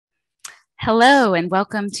Hello, and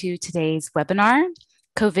welcome to today's webinar,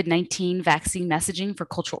 COVID-19 Vaccine Messaging for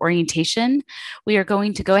Cultural Orientation. We are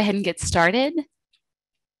going to go ahead and get started.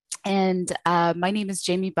 And my name is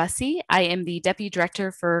Jamie Bussey. I am the Deputy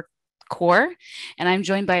Director for CORE, and I'm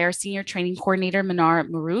joined by our Senior Training Coordinator, Manar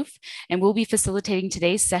Maroof, and we'll be facilitating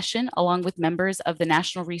today's session along with members of the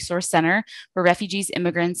National Resource Center for Refugees,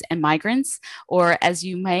 Immigrants, and Migrants, or as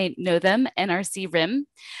you might know them, NRC-RIM.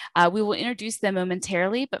 We will introduce them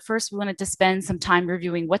momentarily, but first we wanted to spend some time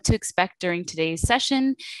reviewing what to expect during today's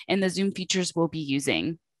session and the Zoom features we'll be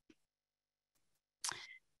using.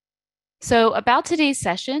 So about today's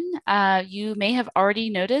session, you may have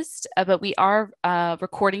already noticed, but we are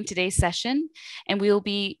recording today's session, and we will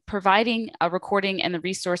be providing a recording and the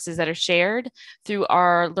resources that are shared through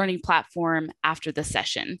our learning platform after the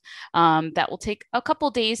session. That will take a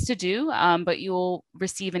couple days to do, but you'll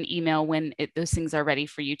receive an email when those things are ready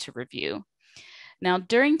for you to review. Now,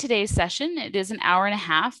 during today's session, it is an hour and a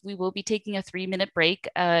half. We will be taking a 3-minute break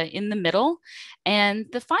in the middle. And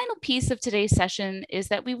the final piece of today's session is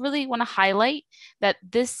that we really want to highlight that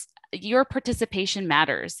your participation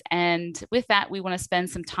matters. And with that, we want to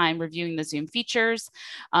spend some time reviewing the Zoom features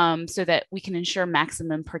so that we can ensure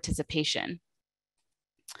maximum participation.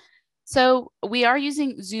 So we are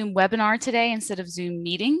using Zoom webinar today instead of Zoom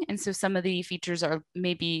meeting. And so some of the features are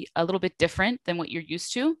maybe a little bit different than what you're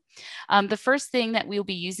used to. The first thing that we'll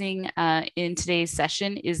be using in today's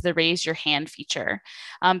session is the raise your hand feature.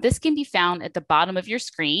 This can be found at the bottom of your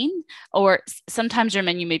screen, or sometimes your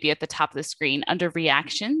menu may be at the top of the screen under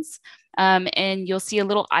reactions. And you'll see a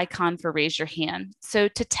little icon for raise your hand. So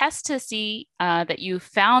to test to see that you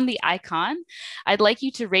found the icon, I'd like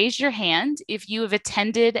you to raise your hand if you have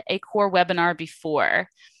attended a CORE webinar before.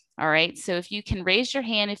 All right, so if you can raise your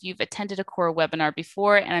hand if you've attended a CORE webinar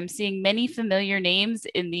before, and I'm seeing many familiar names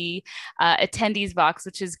in the attendees box,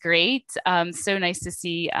 which is great. So nice to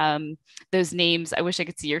see those names. I wish I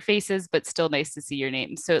could see your faces, but still nice to see your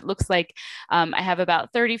names. So it looks like I have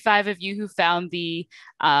about 35 of you who found the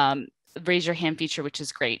raise your hand feature, which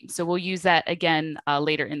is great. So we'll use that again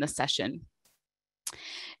later in the session.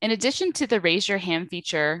 In addition to the raise your hand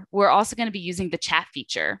feature, we're also going to be using the chat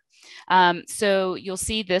feature. So you'll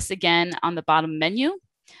see this again on the bottom menu.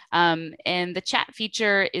 And the chat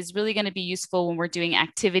feature is really going to be useful when we're doing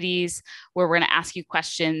activities where we're going to ask you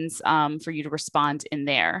questions for you to respond in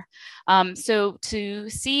there. So to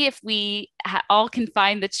see if we all can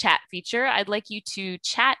find the chat feature, I'd like you to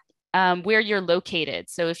chat where you're located.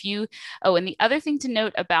 So if you, and the other thing to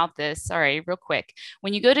note about this, sorry, real quick,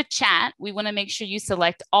 when you go to chat, we want to make sure you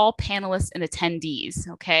select all panelists and attendees,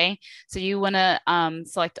 okay? So you want to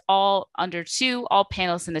select all under all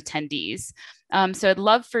panelists and attendees. So I'd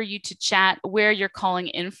love for you to chat where you're calling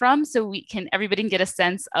in from so everybody can get a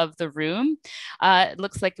sense of the room. It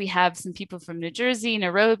looks like we have some people from New Jersey,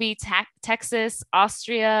 Nairobi, Texas,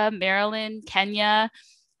 Austria, Maryland, Kenya,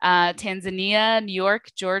 Tanzania, New York,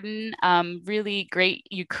 Jordan, really great,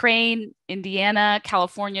 Ukraine, Indiana,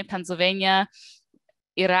 California, Pennsylvania,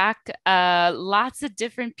 Iraq, lots of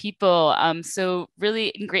different people. So really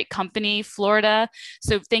in great company, Florida.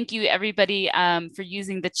 So thank you everybody for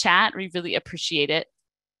using the chat. We really appreciate it.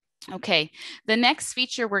 Okay, the next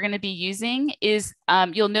feature we're going to be using is,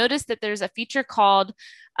 you'll notice that there's a feature called,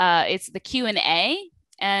 it's the Q&A.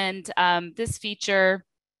 And this feature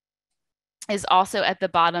is also at the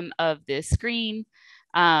bottom of the screen.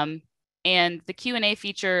 And the Q&A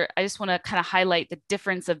feature, I just want to kind of highlight the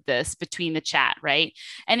difference of this between the chat, right?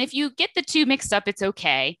 And if you get the two mixed up, it's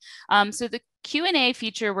okay. So the Q&A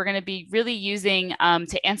feature we're going to be really using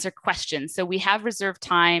to answer questions. So we have reserved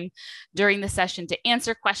time during the session to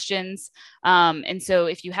answer questions. And so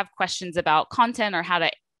if you have questions about content or how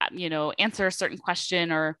to answer a certain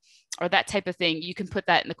question or that type of thing, you can put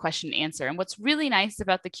that in the question and answer. And what's really nice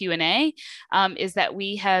about the Q&A is that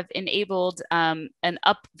we have enabled an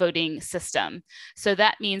upvoting system. So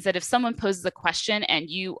that means that if someone poses a question and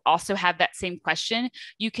you also have that same question,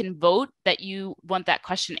 you can vote that you want that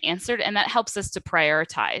question answered, and that helps us to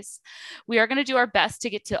prioritize. We are going to do our best to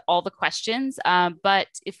get to all the questions, but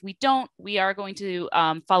if we don't, we are going to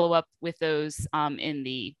follow up with those in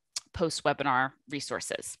the post-webinar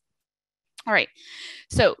resources. All right,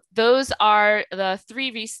 so those are the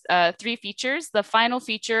three features. The final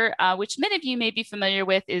feature, which many of you may be familiar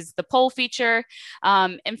with, is the poll feature.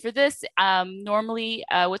 And for this, normally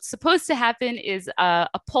what's supposed to happen is a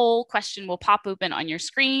poll question will pop open on your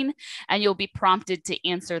screen, and you'll be prompted to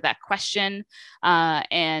answer that question.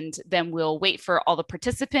 And then we'll wait for all the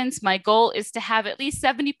participants. My goal is to have at least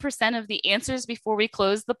 70% of the answers before we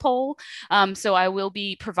close the poll. So I will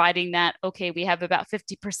be providing that, okay, we have about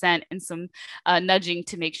 50% and some nudging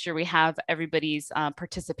voting to make sure we have everybody's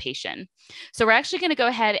participation. So we're actually going to go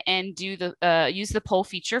ahead and do use the poll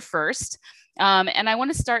feature first. And I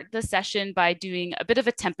want to start the session by doing a bit of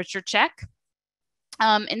a temperature check.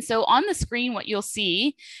 And so on the screen, what you'll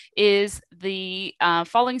see is the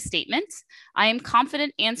following statement. I am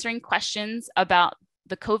confident answering questions about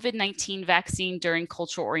the COVID-19 vaccine during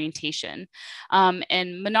cultural orientation.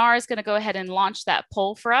 And Manar is going to go ahead and launch that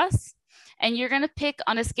poll for us. And you're going to pick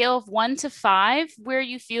on a scale of 1 to 5 where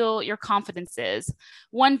you feel your confidence is.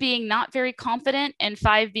 1 being not very confident and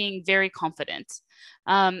 5 being very confident.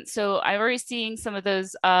 So I'm already seeing some of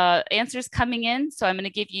those answers coming in. So I'm going to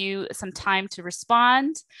give you some time to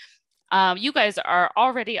respond. You guys are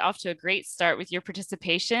already off to a great start with your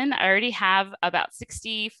participation. I already have about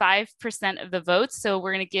 65% of the votes. So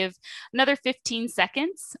we're going to give another 15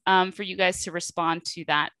 seconds for you guys to respond to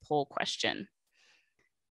that poll question.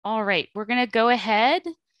 All right, we're going to go ahead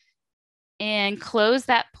and close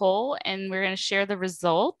that poll, and we're going to share the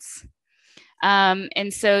results.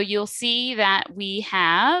 And so you'll see that we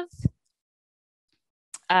have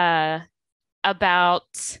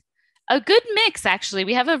about a good mix, actually.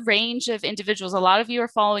 We have a range of individuals. A lot of you are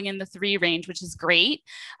falling in the 3 range, which is great.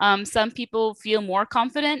 Some people feel more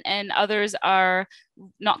confident and others are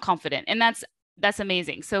not confident. And that's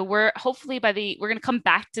amazing. So we're hopefully we're going to come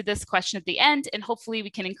back to this question at the end, and hopefully we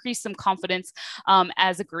can increase some confidence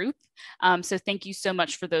as a group. So thank you so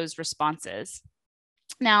much for those responses.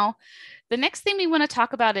 Now, the next thing we want to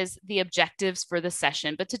talk about is the objectives for the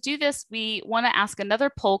session. But to do this, we want to ask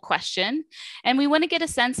another poll question, and we want to get a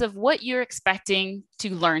sense of what you're expecting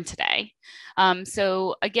to learn today.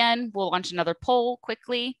 So again, we'll launch another poll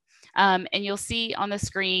quickly, and you'll see on the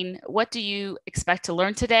screen, what do you expect to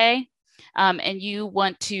learn today? And you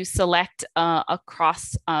want to select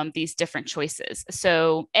across these different choices.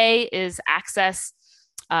 So A is access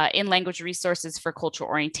in language resources for cultural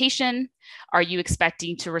orientation. Are you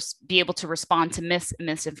expecting to be able to respond to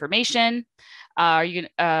misinformation? Are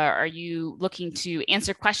you looking to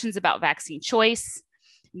answer questions about vaccine choice?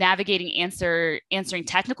 Navigating answering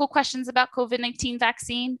technical questions about COVID-19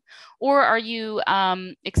 vaccine? Or are you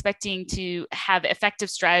expecting to have effective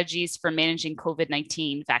strategies for managing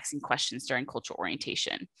COVID-19 vaccine questions during cultural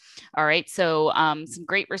orientation? All right, so some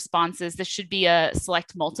great responses. This should be a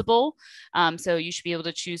select multiple. So you should be able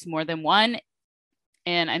to choose more than one.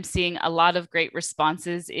 And I'm seeing a lot of great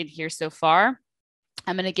responses in here so far.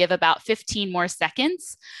 I'm going to give about 15 more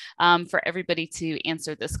seconds for everybody to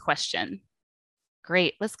answer this question.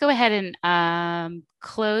 Great. Let's go ahead and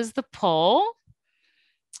close the poll.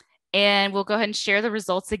 And we'll go ahead and share the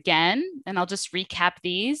results again. And I'll just recap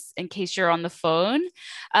these in case you're on the phone.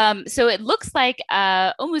 So it looks like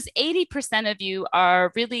almost 80% of you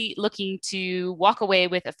are really looking to walk away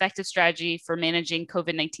with effective strategy for managing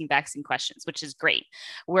COVID-19 vaccine questions, which is great.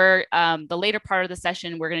 We're the later part of the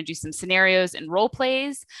session, we're going to do some scenarios and role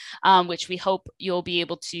plays, which we hope you'll be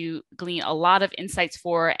able to glean a lot of insights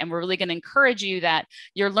for. And we're really going to encourage you that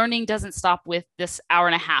your learning doesn't stop with this hour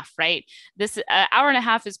and a half, right? This hour and a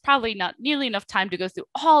half is probably not nearly enough time to go through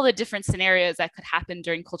all the different scenarios that could happen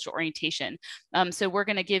during cultural orientation. So we're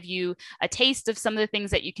going to give you a taste of some of the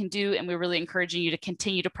things that you can do, and we're really encouraging you to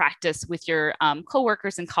continue to practice with your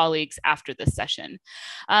coworkers and colleagues after this session.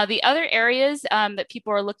 The other areas that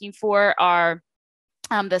people are looking for are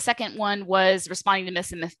the second one was responding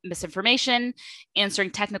to misinformation,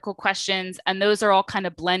 answering technical questions, and those are all kind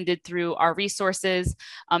of blended through our resources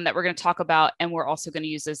that we're going to talk about, and we're also going to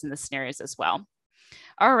use those in the scenarios as well.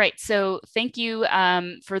 All right, so thank you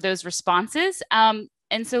for those responses.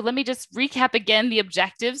 And so let me just recap again the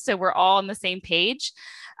objectives so we're all on the same page.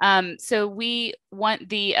 So we want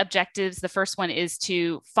the objectives. The first one is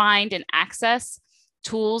to find and access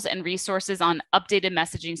tools and resources on updated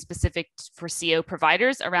messaging specific for CO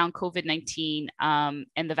providers around COVID-19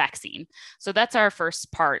 and the vaccine. So that's our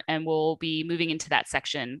first part, and we'll be moving into that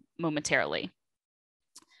section momentarily.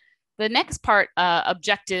 The next part,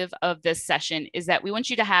 objective of this session, is that we want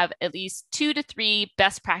you to have at least 2 to 3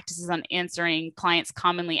 best practices on answering clients'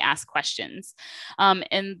 commonly asked questions.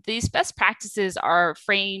 And these best practices are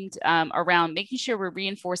framed around making sure we're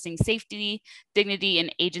reinforcing safety, dignity,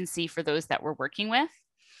 and agency for those that we're working with.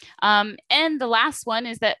 And the last one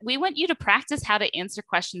is that we want you to practice how to answer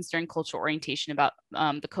questions during cultural orientation about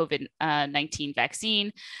the COVID-19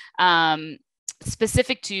 vaccine,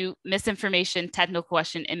 specific to misinformation, technical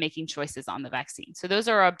question, and making choices on the vaccine. So those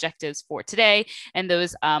are our objectives for today, and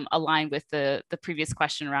those align with the previous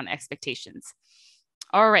question around expectations.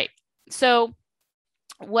 All right, so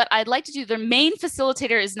what I'd like to do, the main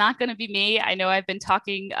facilitator is not going to be me. I know I've been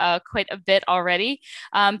talking quite a bit already,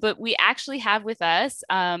 but we actually have with us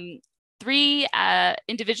three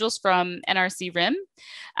individuals from NRC RIM.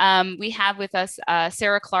 We have with us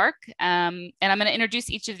Sarah Clark, and I'm going to introduce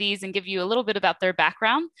each of these and give you a little bit about their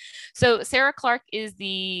background. So Sarah Clark is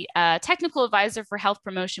the technical advisor for health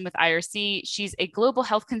promotion with IRC. She's a global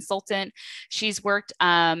health consultant. She's worked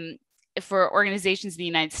for organizations in the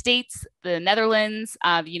United States, the Netherlands,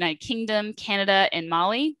 the United Kingdom, Canada, and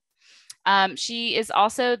Mali. She is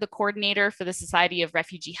also the coordinator for the Society of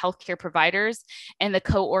Refugee Healthcare Providers and the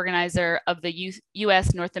co-organizer of the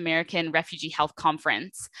U.S. North American Refugee Health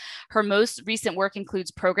Conference. Her most recent work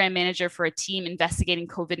includes program manager for a team investigating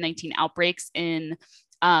COVID-19 outbreaks in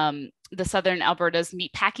the Southern Alberta's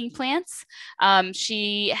meatpacking plants.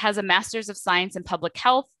 She has a Master's of Science in Public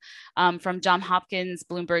Health from Johns Hopkins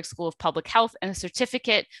Bloomberg School of Public Health and a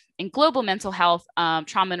certificate in Global Mental Health,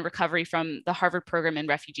 Trauma and Recovery from the Harvard Program in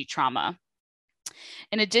Refugee Trauma.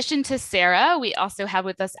 In addition to Sarah, we also have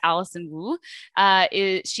with us Allison Wu.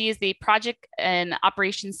 She is the Project and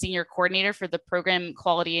Operations Senior Coordinator for the Program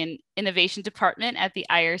Quality and Innovation Department at the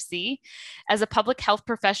IRC. As a public health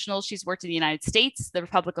professional, she's worked in the United States, the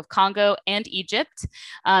Republic of Congo, and Egypt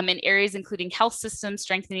in areas including health systems,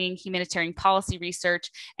 strengthening humanitarian policy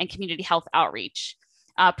research, and community health outreach.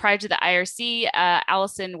 Prior to the IRC,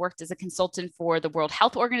 Allison worked as a consultant for the World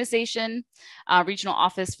Health Organization, Regional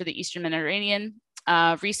Office for the Eastern Mediterranean,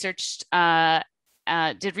 did research,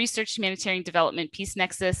 humanitarian development, Peace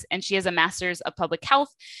Nexus, and she has a Master's of Public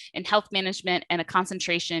Health and Health Management and a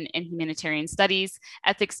concentration in Humanitarian Studies,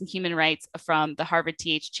 Ethics and Human Rights from the Harvard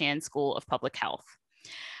T.H. Chan School of Public Health.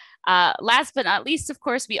 Last but not least, of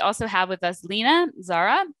course, we also have with us Lena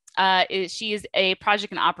Zara. She is a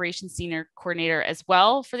project and operations senior coordinator as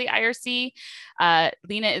well for the IRC.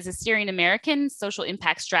 Lena is a Syrian American social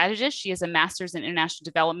impact strategist. She has a master's in international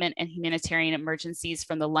development and humanitarian emergencies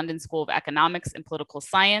from the London School of Economics and Political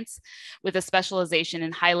Science, with a specialization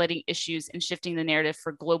in highlighting issues and shifting the narrative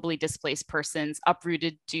for globally displaced persons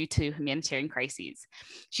uprooted due to humanitarian crises.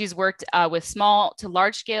 She's worked with small to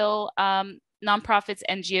large scale nonprofits,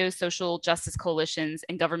 NGOs, social justice coalitions,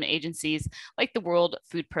 and government agencies like the World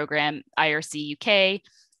Food Program, IRC UK,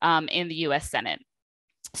 and the US Senate.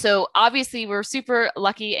 So obviously we're super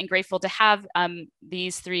lucky and grateful to have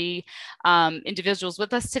these three individuals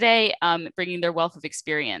with us today, bringing their wealth of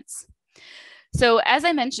experience. So as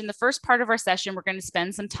I mentioned, the first part of our session, we're going to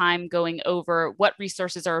spend some time going over what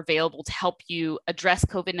resources are available to help you address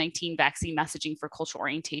COVID-19 vaccine messaging for cultural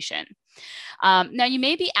orientation. Now, you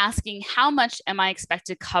may be asking, how much am I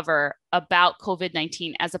expected to cover about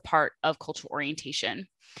COVID-19 as a part of cultural orientation?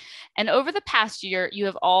 And over the past year, you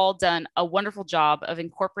have all done a wonderful job of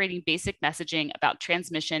incorporating basic messaging about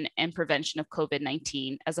transmission and prevention of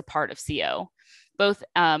COVID-19 as a part of CO, both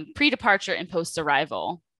pre-departure and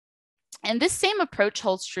post-arrival. And this same approach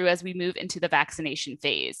holds true as we move into the vaccination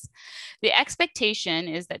phase. The expectation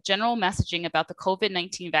is that general messaging about the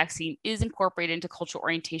COVID-19 vaccine is incorporated into cultural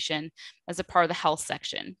orientation as a part of the health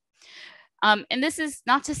section. And this is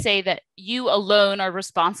not to say that you alone are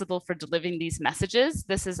responsible for delivering these messages.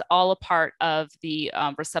 This is all a part of the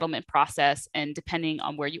resettlement process. And depending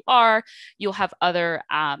on where you are, you'll have other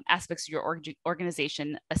aspects of your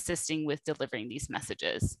organization assisting with delivering these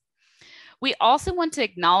messages. We also want to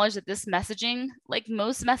acknowledge that this messaging, like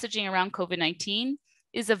most messaging around COVID-19,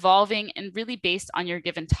 is evolving and really based on your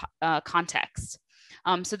given context.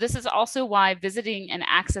 So this is also why visiting and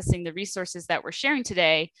accessing the resources that we're sharing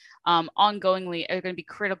today ongoingly are going to be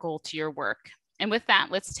critical to your work. And with that,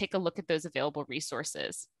 let's take a look at those available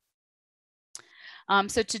resources.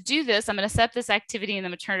 So to do this, I'm going to set up this activity and then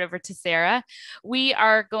I'm going to turn it over to Sarah. We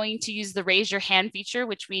are going to use the raise your hand feature,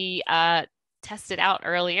 which we tested out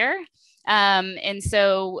earlier. And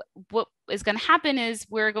so what is going to happen is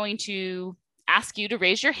we're going to ask you to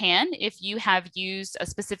raise your hand if you have used a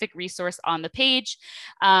specific resource on the page.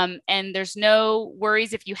 And there's no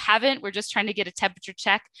worries if you haven't. We're just trying to get a temperature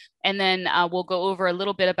check. And then we'll go over a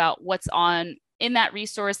little bit about what's on in that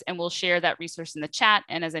resource, and we'll share that resource in the chat.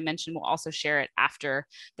 And as I mentioned, we'll also share it after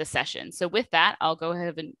the session. So with that, I'll go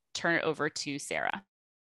ahead and turn it over to Sarah.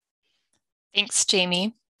 Thanks,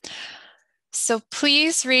 Jamie. So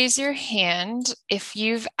please raise your hand if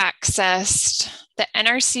you've accessed the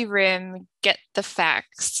NRC RIM Get the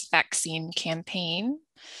Facts vaccine campaign.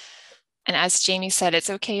 And as Jamie said, it's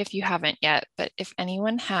okay if you haven't yet, but if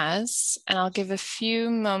anyone has, and I'll give a few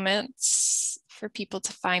moments for people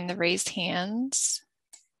to find the raised hands.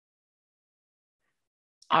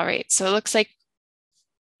 All right, so it looks like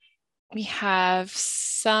we have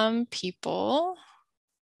some people.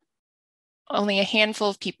 Only a handful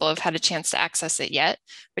of people have had a chance to access it yet,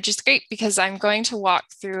 which is great because I'm going to walk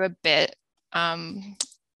through a bit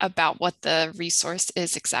about what the resource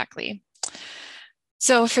is exactly.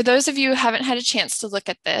 So for those of you who haven't had a chance to look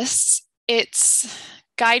at this, it's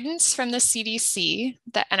guidance from the CDC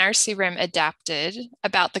that NRC RIM adapted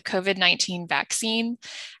about the COVID-19 vaccine.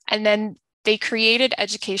 And then they created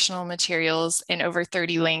educational materials in over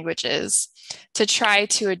 30 languages to try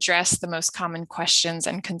to address the most common questions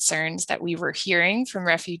and concerns that we were hearing from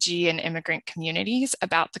refugee and immigrant communities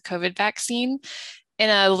about the COVID vaccine in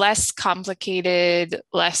a less complicated,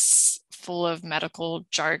 less full of medical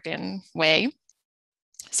jargon way.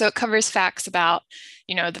 So it covers facts about,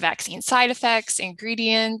 the vaccine side effects,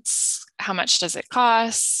 ingredients, how much does it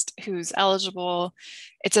cost, who's eligible.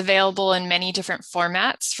 It's available in many different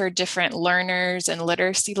formats for different learners and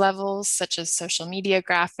literacy levels, such as social media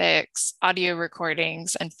graphics, audio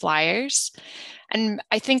recordings, and flyers. And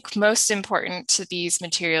I think most important to these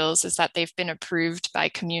materials is that they've been approved by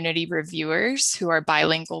community reviewers who are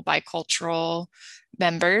bilingual, bicultural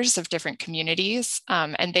members of different communities,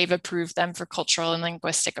 and they've approved them for cultural and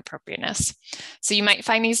linguistic appropriateness. So you might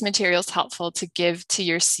find these materials helpful to give to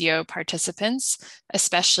your CO participants,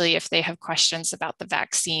 especially if they have questions about the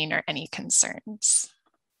vaccine or any concerns.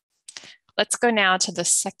 Let's go now to the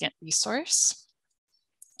second resource.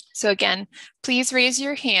 So again, please raise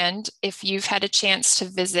your hand if you've had a chance to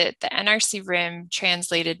visit the NRC RIM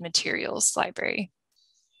Translated Materials Library.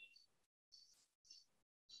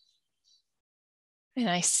 And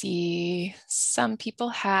I see some people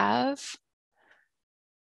have.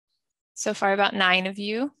 So far, about 9 of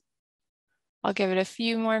you. I'll give it a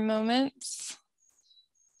few more moments.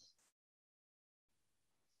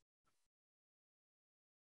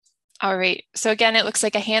 All right, so again, it looks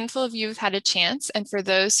like a handful of you have had a chance, and for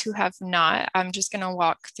those who have not, I'm just going to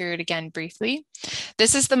walk through it again briefly.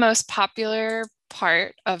 This is the most popular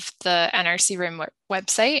part of the NRC RIM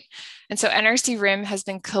website. And so NRC RIM has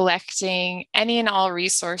been collecting any and all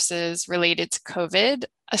resources related to COVID,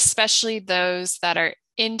 especially those that are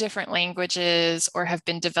in different languages or have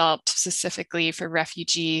been developed specifically for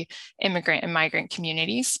refugee, immigrant, and migrant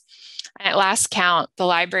communities. At last count, the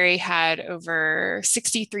library had over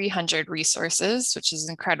 6,300 resources, which is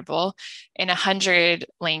incredible, in 100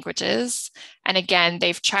 languages. And again,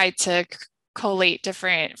 they've tried to collate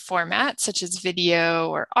different formats, such as video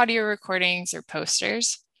or audio recordings or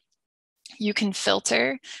posters. You can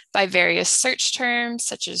filter by various search terms,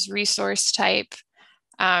 such as resource type.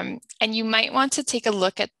 And you might want to take a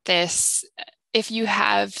look at this if you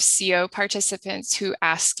have CO participants who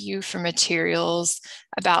ask you for materials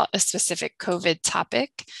about a specific COVID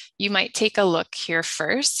topic. You might take a look here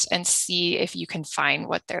first and see if you can find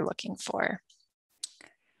what they're looking for.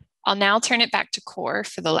 I'll now turn it back to Core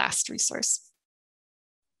for the last resource.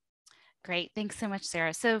 Great. Thanks so much,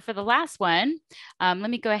 Sarah. So for the last one, let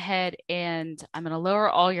me go ahead and I'm going to lower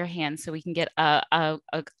all your hands so we can get a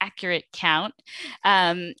accurate count.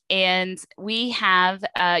 And we have,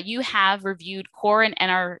 you have reviewed Core and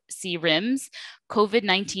NRC RIM's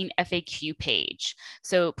COVID-19 FAQ page.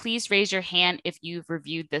 So please raise your hand if you've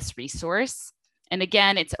reviewed this resource. And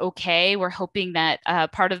again, it's okay. We're hoping that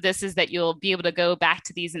part of this is that you'll be able to go back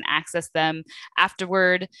to these and access them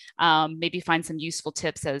afterward, maybe find some useful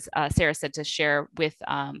tips, as Sarah said, to share with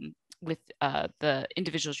the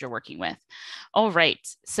individuals you're working with. All right,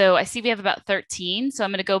 so I see we have about 13. So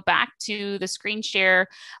I'm going to go back to the screen share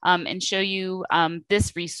and show you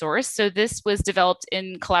this resource. So this was developed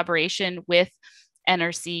in collaboration with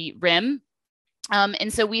NRC RIM.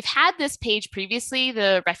 And so we've had this page previously,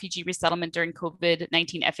 the refugee resettlement during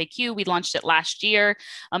COVID-19 FAQ. We launched it last year,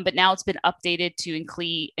 but now it's been updated to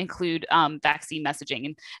include vaccine messaging.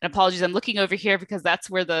 And apologies, I'm looking over here because that's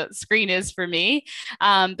where the screen is for me.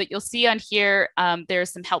 But you'll see on here,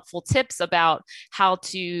 there's some helpful tips about how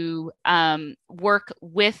to work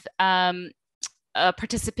with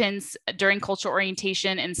participants during cultural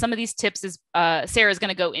orientation. And some of these tips is Sarah is going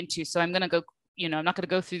to go into. So I'm going to go, I'm not going to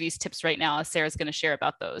go through these tips right now, as Sarah's going to share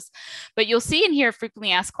about those. But you'll see in here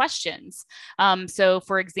frequently asked questions. So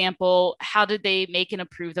for example, how did they make and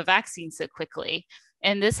approve the vaccine so quickly?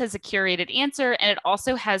 And this has a curated answer, and it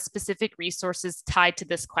also has specific resources tied to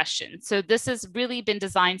this question. So this has really been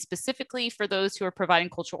designed specifically for those who are providing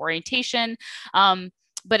cultural orientation.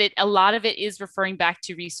 But a lot of it is referring back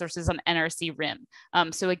to resources on NRC RIM.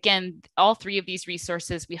 So again, all 3 of these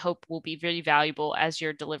resources we hope will be very valuable as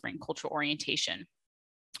you're delivering cultural orientation.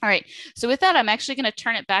 All right, so with that, I'm actually going to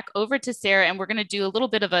turn it back over to Sarah, and we're going to do a little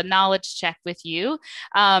bit of a knowledge check with you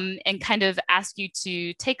and kind of ask you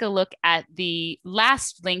to take a look at the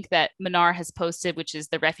last link that Manar has posted, which is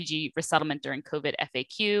the refugee resettlement during COVID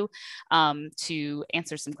FAQ, to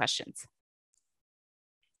answer some questions.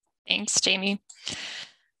 Thanks, Jamie.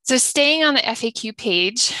 So staying on the FAQ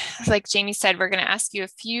page, like Jamie said, we're going to ask you a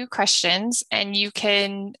few questions and you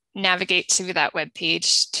can navigate to that web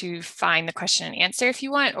page to find the question and answer if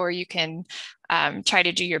you want, or you can try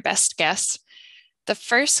to do your best guess. The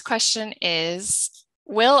first question is,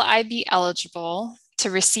 will I be eligible to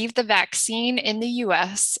receive the vaccine in the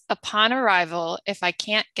US upon arrival if I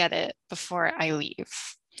can't get it before I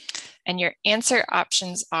leave? And your answer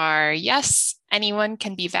options are yes, anyone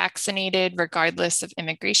can be vaccinated regardless of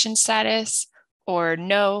immigration status, or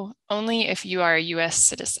no, only if you are a US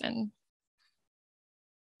citizen.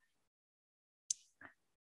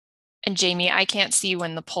 And Jamie, I can't see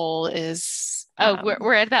when the poll is.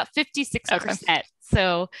 We're at about 56%. Okay.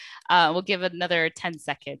 So we'll give it another 10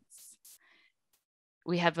 seconds.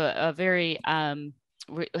 We have we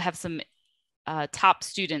have some top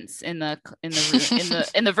students in the room,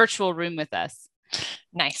 in the virtual room with us.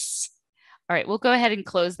 Nice. All right, we'll go ahead and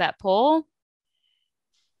close that poll,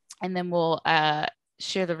 and then we'll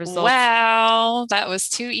share the results. Wow, that was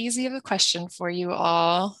too easy of a question for you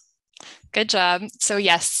all. Good job. So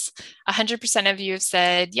yes, 100% of you have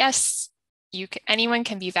said yes. Anyone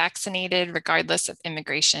can be vaccinated regardless of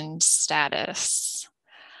immigration status.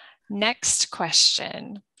 Next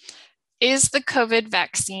question. Is the COVID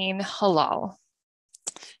vaccine halal?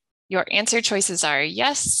 Your answer choices are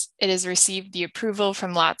yes, it has received the approval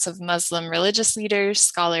from lots of Muslim religious leaders,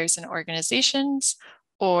 scholars, and organizations,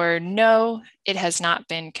 or no, it has not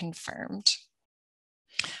been confirmed.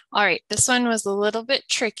 All right, this one was a little bit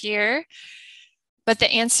trickier, but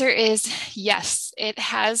the answer is yes, it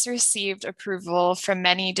has received approval from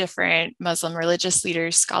many different Muslim religious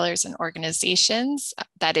leaders, scholars, and organizations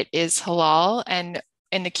that it is halal. And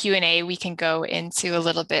in the Q&A, we can go into a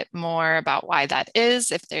little bit more about why that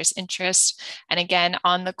is, if there's interest. And again,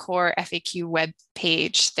 on the core FAQ web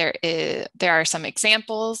page, there are some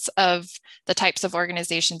examples of the types of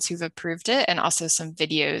organizations who've approved it, and also some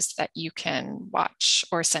videos that you can watch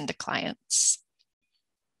or send to clients.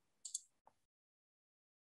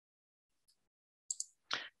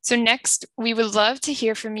 So next, we would love to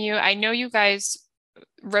hear from you. I know you guys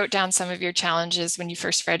wrote down some of your challenges when you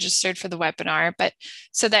first registered for the webinar, but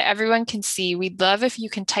so that everyone can see, we'd love if you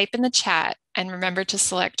can type in the chat and remember to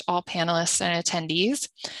select all panelists and attendees,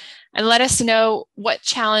 and let us know what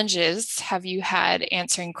challenges have you had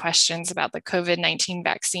answering questions about the COVID-19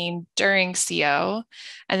 vaccine during CO.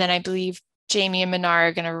 And then I believe Jamie and Manar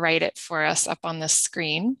are going to write it for us up on the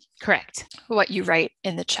screen. Correct. What you write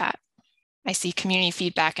in the chat. I see community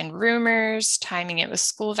feedback and rumors, timing it with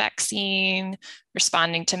school vaccine,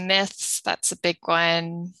 responding to myths, that's a big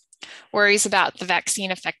one. Worries about the vaccine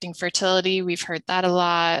affecting fertility, we've heard that a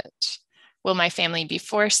lot. Will my family be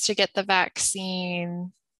forced to get the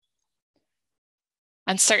vaccine?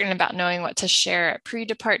 Uncertain about knowing what to share at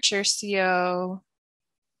pre-departure CO.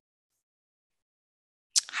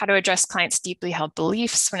 How to address clients' deeply held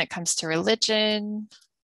beliefs when it comes to religion.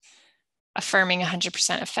 Affirming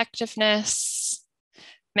 100% effectiveness.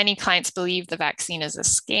 Many clients believe the vaccine is a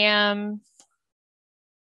scam.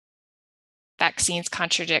 Vaccines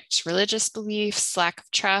contradict religious beliefs, lack of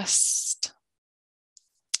trust.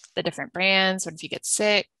 The different brands, what if you get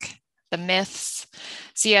sick? The myths.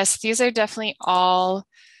 So yes, these are definitely all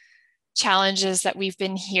challenges that we've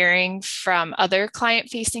been hearing from other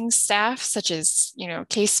client-facing staff, such as,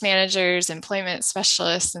 case managers, employment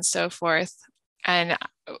specialists, and so forth. And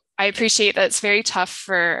I appreciate that it's very tough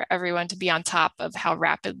for everyone to be on top of how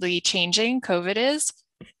rapidly changing COVID is,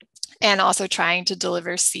 and also trying to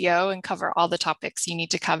deliver CO and cover all the topics you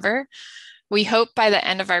need to cover. We hope by the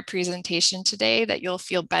end of our presentation today that you'll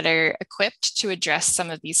feel better equipped to address some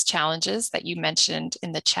of these challenges that you mentioned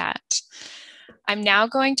in the chat. I'm now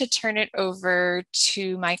going to turn it over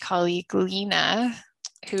to my colleague, Lena,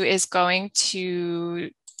 who is going to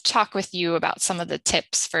talk with you about some of the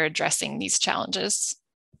tips for addressing these challenges.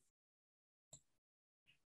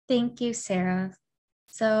 Thank you, Sarah.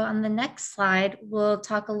 So on the next slide, we'll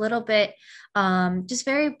talk a little bit, just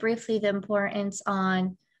very briefly, the importance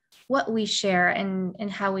on what we share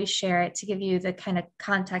and how we share it to give you the kind of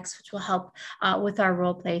context which will help with our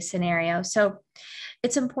role play scenario. So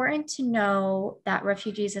it's important to know that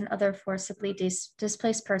refugees and other forcibly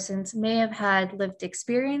displaced persons may have had lived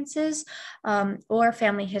experiences or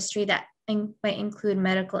family history that might include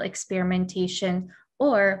medical experimentation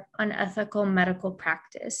or unethical medical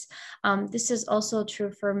practice. This is also true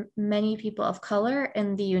for many people of color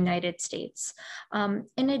in the United States. In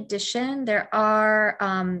addition, there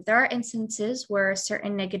are instances where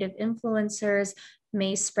certain negative influencers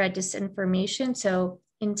may spread disinformation, so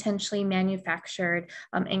intentionally manufactured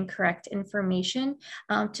incorrect information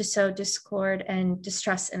to sow discord and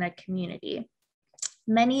distrust in a community.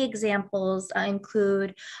 Many examples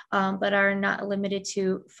include, but are not limited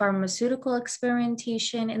to, pharmaceutical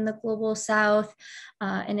experimentation in the global South,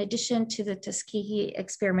 in addition to the Tuskegee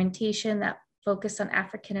experimentation that focused on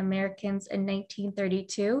African Americans in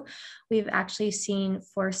 1932. We've actually seen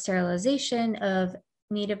forced sterilization of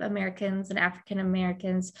Native Americans and African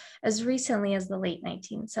Americans as recently as the late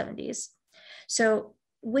 1970s. So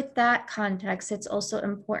with that context, it's also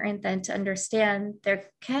important then to understand there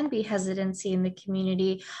can be hesitancy in the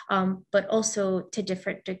community, but also to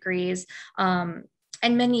different degrees.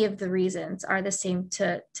 And many of the reasons are the same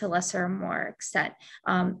to lesser or more extent.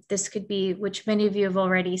 This could be, which many of you have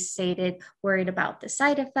already stated, worried about the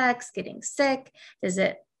side effects, getting sick. Does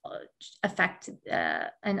it affect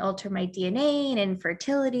and alter my DNA and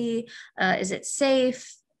infertility? Is it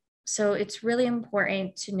safe? So it's really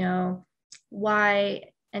important to know why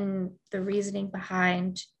and the reasoning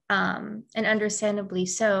behind, and understandably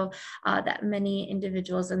so, that many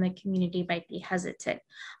individuals in the community might be hesitant.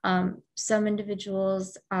 Some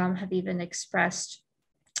individuals have even expressed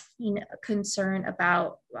concern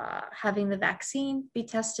about having the vaccine be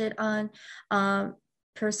tested on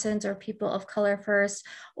persons or people of color first,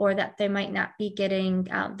 or that they might not be getting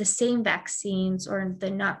the same vaccines or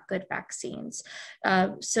the not good vaccines.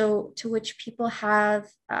 So to which people have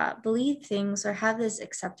believed things or have this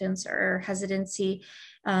acceptance or hesitancy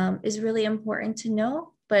is really important to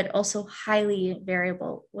know, but also highly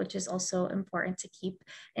variable, which is also important to keep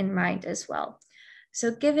in mind as well.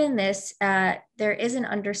 So given this, there is an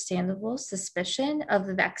understandable suspicion of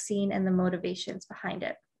the vaccine and the motivations behind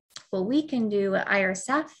it. What we can do, what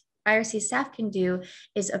IRC staff can do,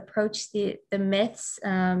 is approach the myths,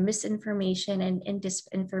 misinformation, and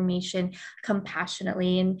disinformation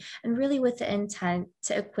compassionately and really with the intent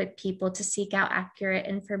to equip people to seek out accurate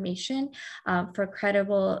information for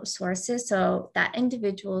credible sources so that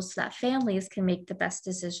individuals, so that families can make the best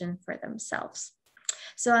decision for themselves.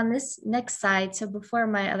 So on this next slide, so before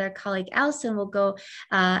my other colleague Allison will go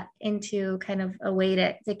into kind of a way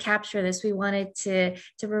to capture this, we wanted to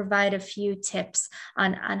provide a few tips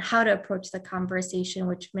on how to approach the conversation,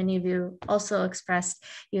 which many of you also expressed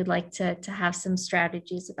you'd like to have some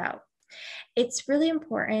strategies about. It's really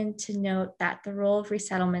important to note that the role of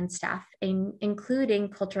resettlement staff, including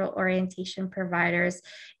cultural orientation providers,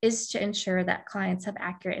 is to ensure that clients have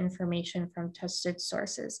accurate information from trusted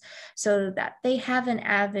sources so that they have an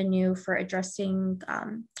avenue for addressing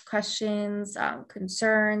questions,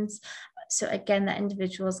 concerns. So again, that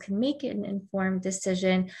individuals can make an informed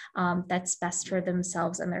decision that's best for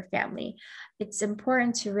themselves and their family. It's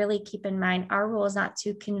important to really keep in mind our role is not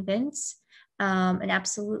to convince and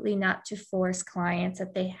absolutely not to force clients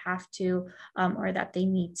that they have to or that they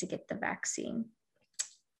need to get the vaccine.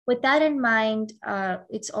 With that in mind,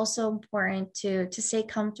 it's also important to stay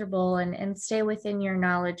comfortable and stay within your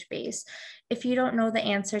knowledge base. If you don't know the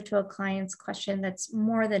answer to a client's question, that's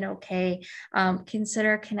more than okay.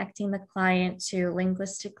 Consider connecting the client to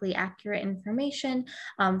linguistically accurate information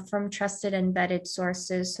from trusted and vetted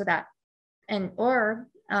sources so that,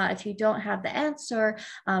 if you don't have the answer,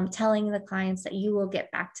 telling the clients that you will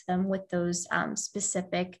get back to them with those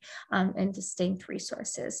specific and distinct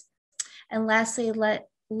resources. And lastly, let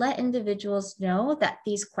individuals know that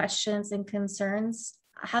these questions and concerns,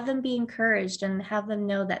 have them be encouraged and have them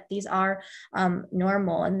know that these are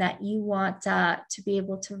normal and that you want to be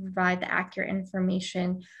able to provide the accurate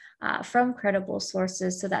information from credible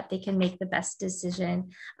sources so that they can make the best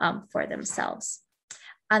decision for themselves.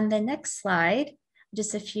 On the next slide,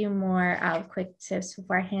 just a few more quick tips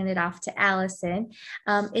before I hand it off to Allison.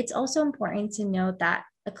 It's also important to note that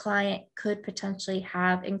a client could potentially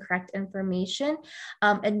have incorrect information,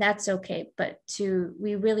 and that's okay, but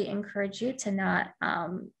we really encourage you to not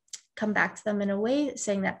come back to them in a way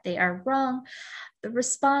saying that they are wrong. The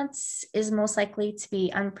response is most likely to be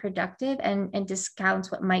unproductive and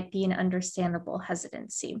discounts what might be an understandable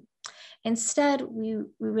hesitancy. Instead, we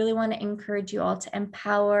really want to encourage you all to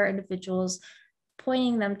empower individuals,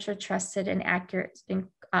 pointing them to trusted and accurate and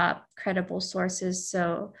credible sources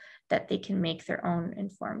so that they can make their own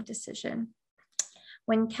informed decision.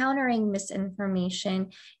 When countering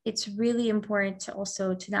misinformation, it's really important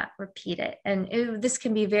to not repeat it. And this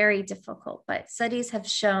can be very difficult, but studies have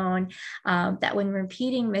shown that when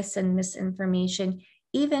repeating myths and misinformation,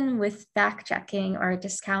 even with fact checking or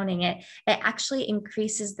discounting it, it actually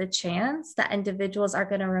increases the chance that individuals are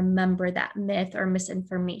going to remember that myth or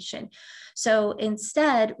misinformation. So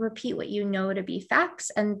instead, repeat what you know to be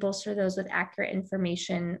facts and bolster those with accurate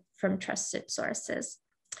information from trusted sources.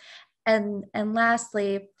 And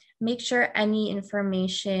lastly, make sure any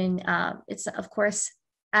information, it's of course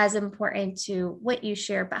as important to what you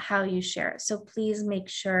share, but how you share it. So please make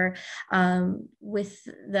sure with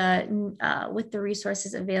the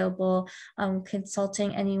resources available,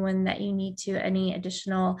 consulting anyone that you need to, any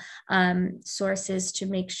additional sources to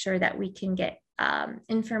make sure that we can get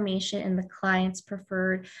information in the client's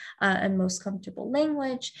preferred and most comfortable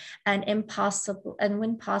language, and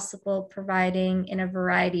when possible, providing in a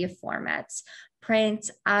variety of formats, print,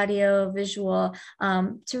 audio, visual,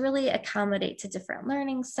 to really accommodate to different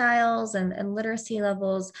learning styles and literacy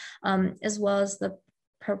levels, as well as the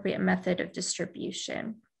appropriate method of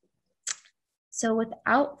distribution. So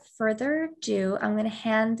without further ado, I'm going to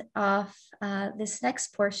hand off this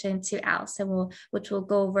next portion to Allison, which will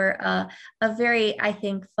go over a very, I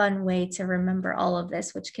think, fun way to remember all of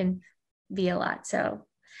this, which can be a lot. So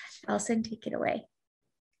Allison, take it away.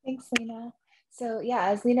 Thanks, Lena. So yeah,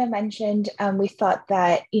 as Lena mentioned, we thought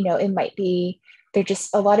that, it might be, there are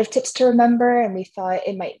just a lot of tips to remember, and we thought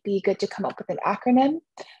it might be good to come up with an acronym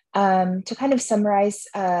to kind of summarize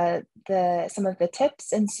some of the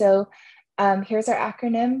tips. And so here's our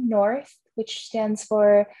acronym, NORTH, which stands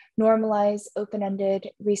for Normalize Open-Ended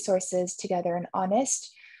Resources Together and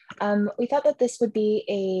Honest. We thought that this would be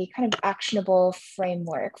a kind of actionable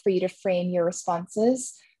framework for you to frame your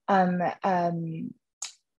responses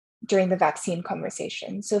during the vaccine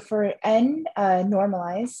conversation. So for N,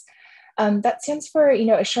 normalize, that stands for,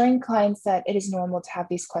 assuring clients that it is normal to have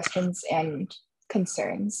these questions and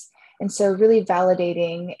concerns. And so really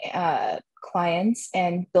validating clients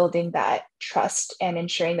and building that trust and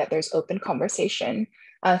ensuring that there's open conversation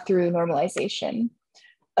through normalization.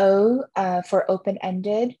 O, for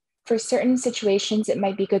open-ended. For certain situations, it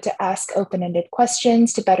might be good to ask open-ended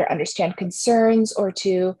questions to better understand concerns, or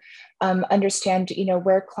to understand,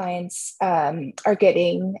 where clients are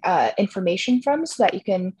getting information from, so that you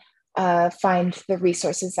can find the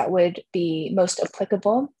resources that would be most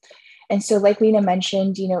applicable. And so, like Lena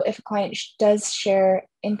mentioned, if a client does share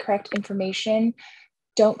incorrect information,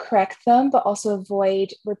 don't correct them, but also avoid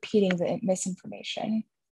repeating the misinformation.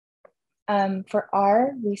 For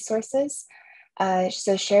our resources,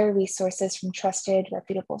 so share resources from trusted,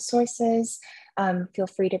 reputable sources. Feel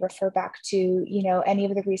free to refer back to, any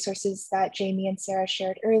of the resources that Jamie and Sarah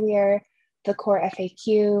shared earlier, the core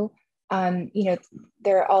FAQ,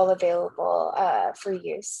 they're all available for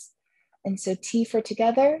use. And so T for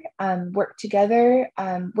together, work together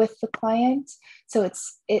with the client. So it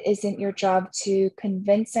isn't your job to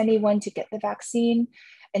convince anyone to get the vaccine.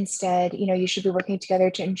 Instead, you should be working together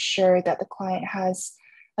to ensure that the client has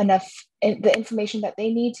enough the information that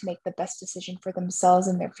they need to make the best decision for themselves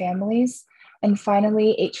and their families. And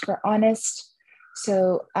finally, H for honest.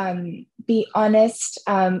 So be honest.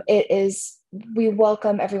 We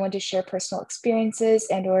welcome everyone to share personal experiences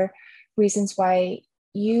and or reasons why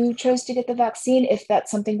you chose to get the vaccine, if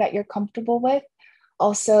that's something that you're comfortable with.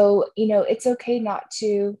 Also, it's okay not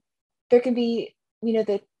to, there can be,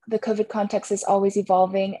 the COVID context is always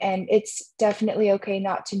evolving, and it's definitely okay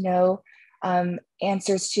not to know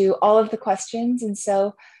answers to all of the questions. And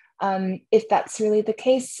so if that's really the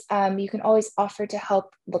case, you can always offer to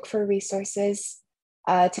help look for resources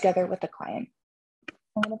together with the client.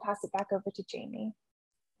 I'm going to pass it back over to Jamie.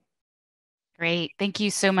 Great. Thank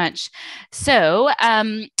you so much. So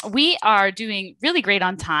we are doing really great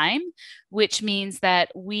on time, which means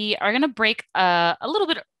that we are going to break a little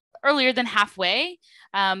bit earlier than halfway,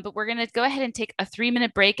 but we're going to go ahead and take a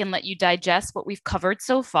 3-minute break and let you digest what we've covered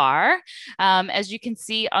so far. As you can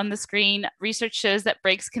see on the screen, research shows that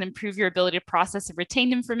breaks can improve your ability to process and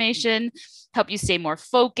retain information, help you stay more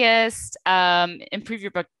focused, improve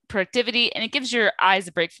your productivity, and it gives your eyes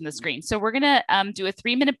a break from the screen. So we're going to do a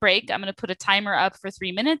 3-minute break. I'm going to put a timer up for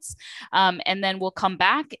 3 minutes, and then we'll come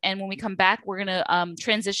back. And when we come back, we're going to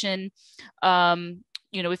transition.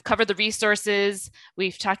 We've covered the resources,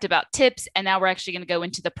 we've talked about tips, and now we're actually going to go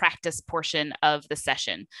into the practice portion of the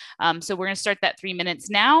session. So we're going to start that 3 minutes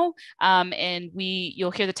now, and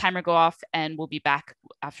you'll hear the timer go off, and we'll be back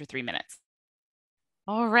after 3 minutes.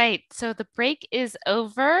 All right, so the break is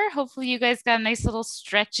over. Hopefully you guys got a nice little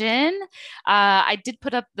stretch in. I did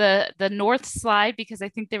put up the North slide because I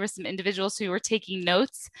think there were some individuals who were taking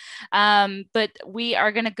notes, but we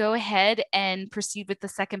are going to go ahead and proceed with the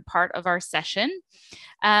second part of our session.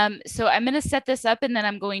 So I'm going to set this up, and then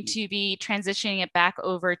I'm going to be transitioning it back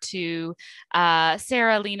over to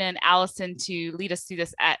Sarah, Lena, and Allison to lead us through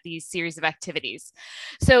these series of activities.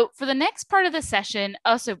 So for the next part of the session,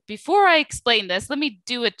 also before I explain this, let me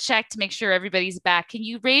do a check to make sure everybody's back. Can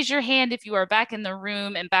you raise your hand if you are back in the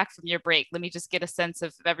room and back from your break? Let me just get a sense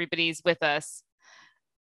of if everybody's with us.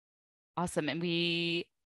 Awesome. And we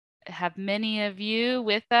have many of you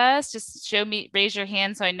with us. Just raise your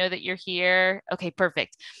hand so I know that you're here. Okay,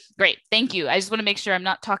 perfect. Great. Thank you. I just want to make sure I'm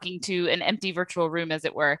not talking to an empty virtual room, as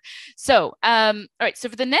it were. So, all right. So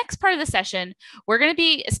for the next part of the session, we're going to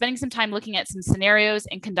be spending some time looking at some scenarios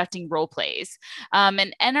and conducting role plays.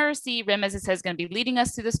 And NRC RIM, as it says, is going to be leading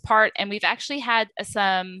us through this part. And we've actually had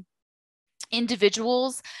some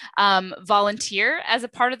individuals volunteer as a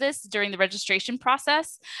part of this during the registration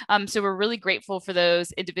process. So we're really grateful for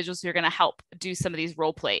those individuals who are going to help do some of these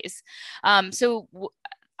role plays.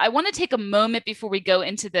 I want to take a moment before we go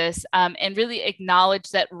into this and really acknowledge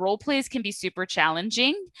that role plays can be super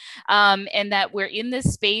challenging, and that we're in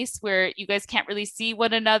this space where you guys can't really see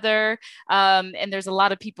one another. And there's a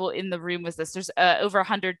lot of people in the room with us. There's over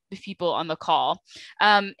 100 people on the call.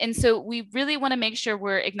 And so we really want to make sure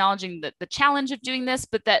we're acknowledging the challenge of doing this,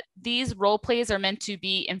 but that these role plays are meant to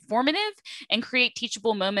be informative and create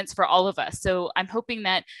teachable moments for all of us. So I'm hoping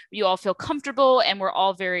that you all feel comfortable and we're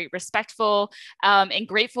all very respectful and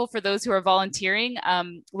grateful for those who are volunteering.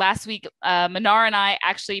 Last week, Manar and I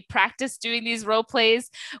actually practiced doing these role plays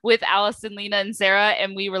with Allison, Lena, and Sarah,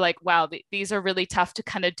 and we were like, wow, these are really tough to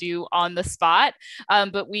kind of do on the spot.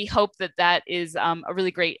 But we hope that that is a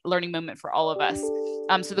really great learning moment for all of us.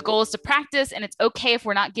 So the goal is to practice, and it's okay if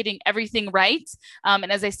we're not getting everything right.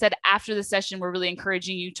 And as I said, after the session, we're really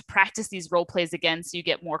encouraging you to practice these role plays again so you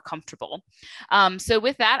get more comfortable. So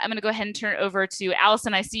with that, I'm going to go ahead and turn it over to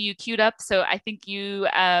Allison. I see you queued up, so I think you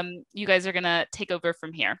guys are going to take over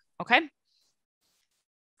from here. Okay.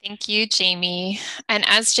 Thank you, Jamie. And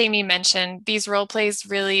as Jamie mentioned, these role plays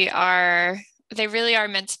really are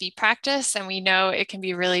meant to be practice. And we know it can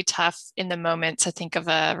be really tough in the moment to think of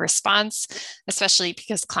a response, especially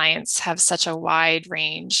because clients have such a wide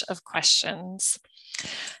range of questions.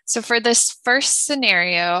 So for this first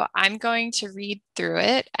scenario, I'm going to read through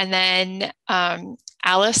it, and then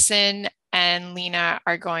Allison and Lena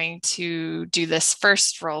are going to do this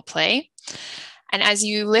first role play. And as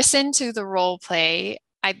you listen to the role play,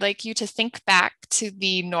 I'd like you to think back to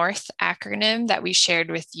the NORTH acronym that we shared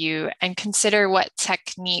with you and consider what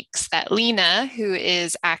techniques that Lena, who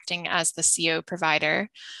is acting as the CO provider,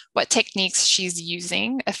 what techniques she's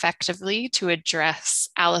using effectively to address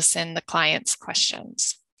Allison, the client's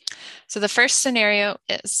questions. So the first scenario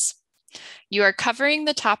is, you are covering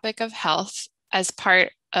the topic of health as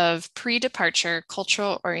part of pre-departure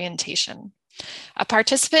cultural orientation. A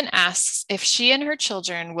participant asks if she and her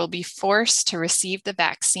children will be forced to receive the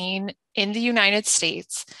vaccine in the United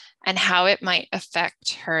States and how it might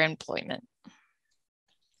affect her employment.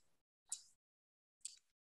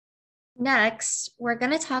 Next, we're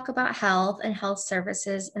going to talk about health and health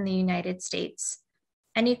services in the United States.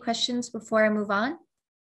 Any questions before I move on?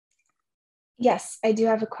 Yes, I do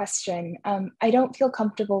have a question. I don't feel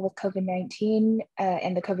comfortable with COVID-19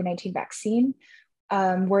 and the COVID-19 vaccine.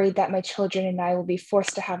 Worried that my children and I will be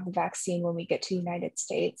forced to have the vaccine when we get to the United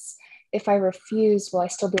States. If I refuse, will I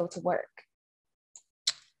still be able to work?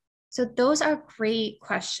 So those are great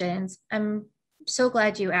questions. I'm so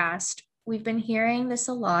glad you asked. We've been hearing this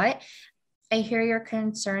a lot. I hear your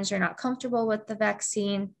concerns. You're not comfortable with the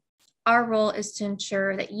vaccine. Our role is to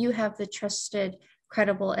ensure that you have the trusted,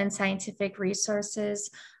 credible, and scientific resources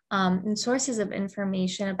and sources of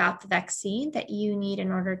information about the vaccine that you need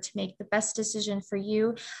in order to make the best decision for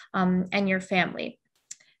you and your family.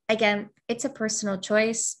 Again, it's a personal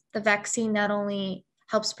choice. The vaccine not only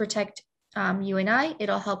helps protect you and I,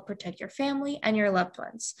 it'll help protect your family and your loved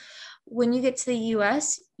ones. When you get to the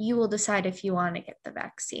US, you will decide if you want to get the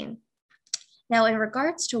vaccine. Now, in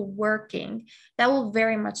regards to working, that will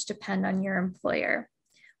very much depend on your employer.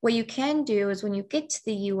 What you can do is when you get to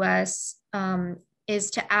the US,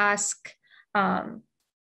 is to ask,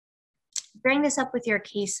 bring this up with your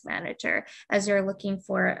case manager as you're looking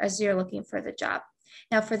for the job.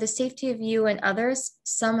 Now, for the safety of you and others,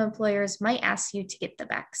 some employers might ask you to get the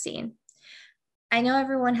vaccine. I know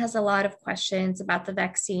everyone has a lot of questions about the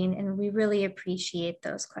vaccine, and we really appreciate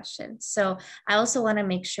those questions. So I also want to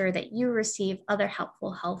make sure that you receive other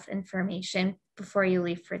helpful health information before you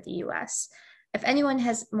leave for the US. If anyone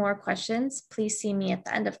has more questions, please see me at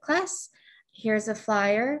the end of class. Here's a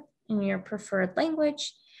flyer in your preferred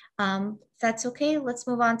language. If that's okay, let's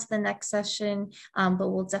move on to the next session, but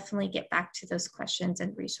we'll definitely get back to those questions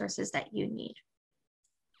and resources that you need.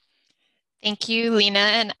 Thank you, Lena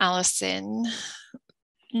and Allison.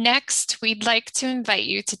 Next, we'd like to invite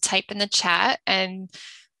you to type in the chat, and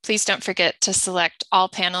please don't forget to select all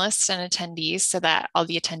panelists and attendees so that all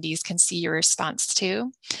the attendees can see your response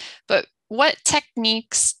too. But what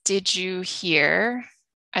techniques did you hear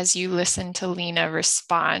as you listened to Lena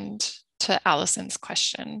respond to Allison's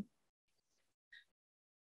question?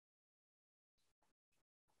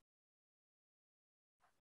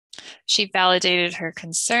 She validated her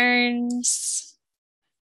concerns.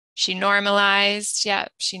 She normalized,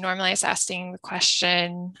 she normalized asking the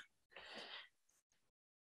question.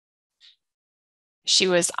 She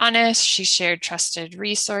was honest, she shared trusted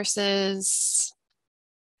resources.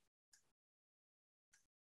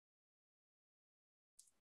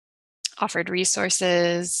 Offered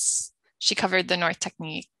resources. She covered the North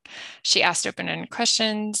technique. She asked open-ended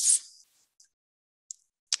questions.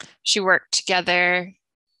 She worked together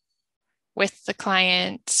with the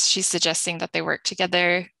client. She's suggesting that they work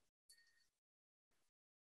together.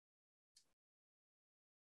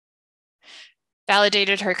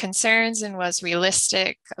 Validated her concerns and was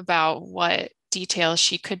realistic about what details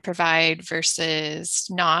she could provide versus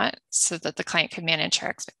not, so that the client could manage her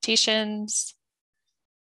expectations.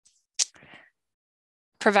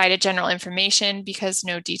 Provided general information because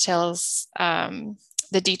no details,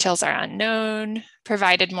 the details are unknown.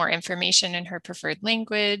 Provided more information in her preferred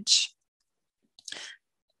language.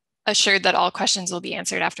 Assured that all questions will be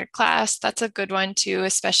answered after class. That's a good one too,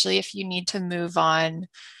 especially if you need to move on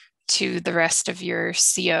to the rest of your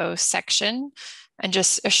CO section, and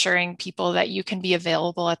just assuring people that you can be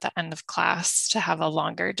available at the end of class to have a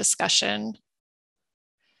longer discussion.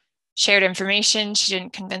 Shared information. She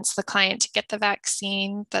didn't convince the client to get the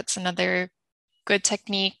vaccine. That's another good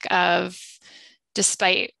technique of,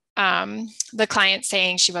 despite the client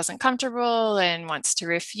saying she wasn't comfortable and wants to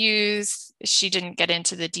refuse, she didn't get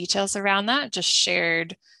into the details around that, just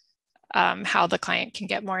shared how the client can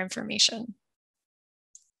get more information.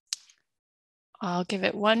 I'll give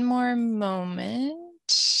it one more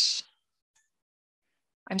moment.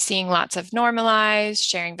 I'm seeing lots of normalized,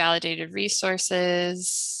 sharing validated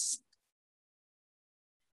resources,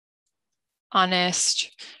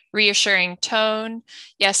 honest, reassuring tone.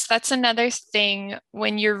 Yes, that's another thing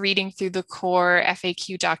when you're reading through the core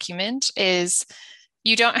FAQ document, is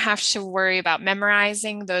you don't have to worry about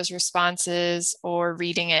memorizing those responses or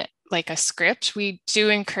reading it like a script. We do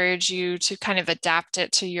encourage you to kind of adapt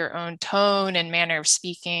it to your own tone and manner of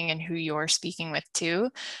speaking and who you're speaking with too.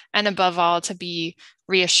 And above all, to be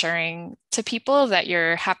reassuring to people that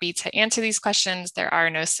you're happy to answer these questions. There are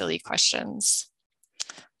no silly questions.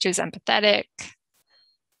 Choose empathetic,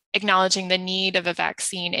 acknowledging the need of a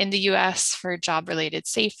vaccine in the US for job-related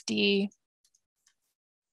safety,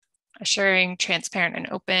 assuring, transparent, and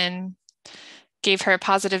open, gave her a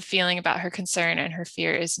positive feeling about her concern and her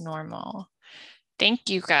fear is normal. Thank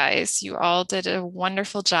you guys. You all did a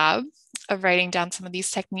wonderful job of writing down some of these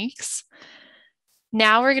techniques.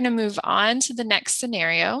 Now we're going to move on to the next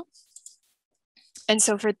scenario. And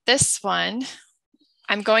so for this one,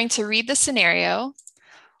 I'm going to read the scenario.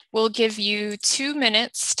 We'll give you 2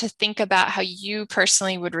 minutes to think about how you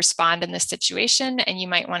personally would respond in this situation, and you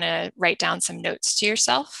might want to write down some notes to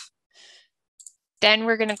yourself. Then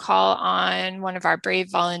we're going to call on one of our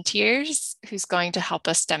brave volunteers who's going to help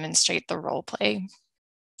us demonstrate the role play.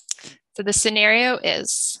 So the scenario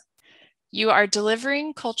is, you are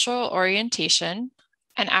delivering cultural orientation,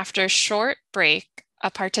 and after a short break,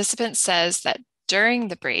 a participant says that during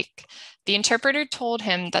the break, the interpreter told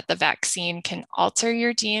him that the vaccine can alter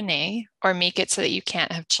your DNA or make it so that you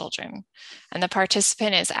can't have children. And the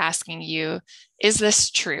participant is asking you, is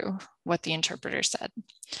this true, what the interpreter said?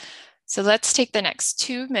 So let's take the next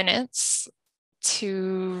 2 minutes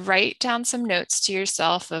to write down some notes to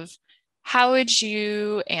yourself of how would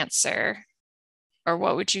you answer, or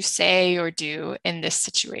what would you say or do in this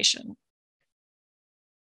situation?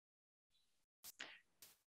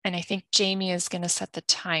 And I think Jamie is going to set the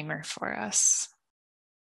timer for us.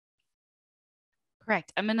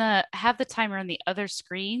 Correct. I'm going to have the timer on the other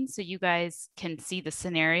screen so you guys can see the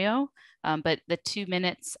scenario, but the 2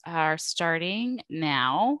 minutes are starting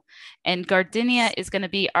now. And Gardenia is going to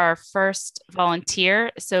be our first volunteer.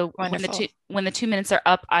 So when the 2 minutes are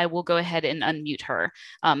up, I will go ahead and unmute her,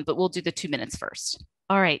 but we'll do the 2 minutes first.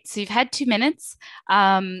 All right, so you've had 2 minutes.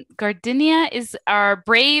 Gardenia is our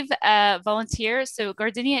brave volunteer. So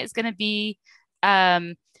Gardenia is going to be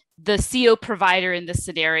the CO provider in this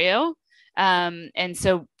scenario. And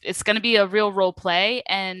so it's going to be a real role play.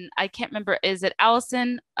 And I can't remember, is it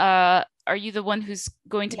Allison? Are you the one who's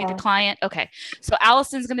going to be the client? Okay, so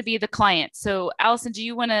Allison's going to be the client. So Allison, do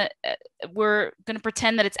you want to, we're going to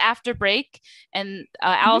pretend that it's after break, and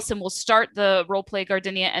Allison will start the role play,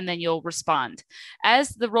 Gardenia, and then you'll respond. As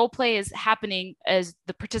the role play is happening, as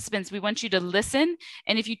the participants, we want you to listen.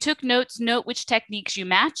 And if you took notes, note which techniques you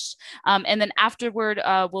matched. And then afterward,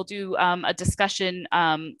 we'll do a discussion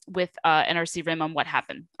with NRC RIM on what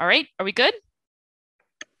happened. All right, are we good?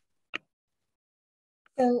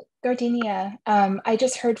 So, Gardenia, I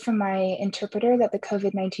just heard from my interpreter that the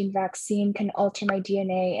COVID-19 vaccine can alter my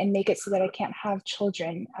DNA and make it so that I can't have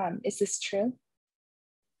children. Is this true?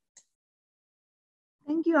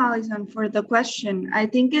 Thank you, Allison, for the question. I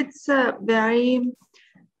think it's very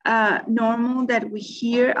normal that we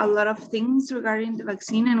hear a lot of things regarding the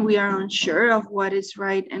vaccine and we are unsure of what is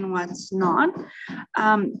right and what's not.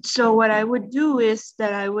 So what I would do is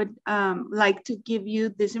that I would like to give you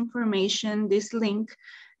this information, this link,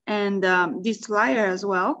 and this flyer as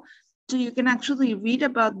well. So you can actually read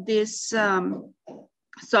about this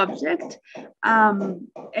subject, and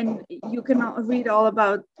you can read all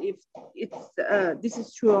about if it's this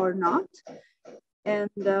is true or not. And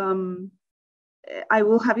I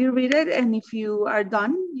will have you read it, and if you are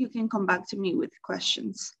done, you can come back to me with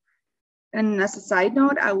questions. And as a side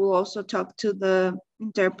note, I will also talk to the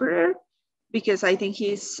interpreter because I think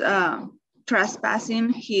he's trespassing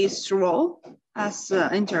his role as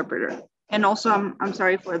an interpreter. And also, I'm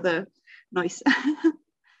sorry for the noise.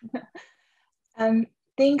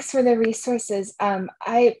 Thanks for the resources.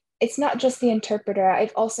 It's not just the interpreter.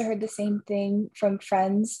 I've also heard the same thing from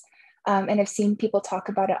friends, and I've seen people talk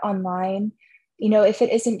about it online. You know, if it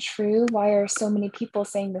isn't true, why are so many people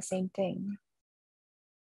saying the same thing?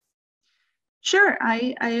 Sure,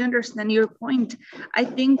 I understand your point. I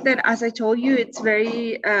think that, as I told you, it's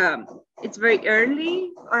very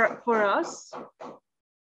early for us.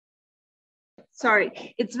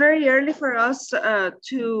 Sorry, it's very early for us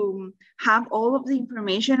to have all of the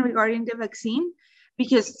information regarding the vaccine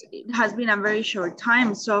because it has been a very short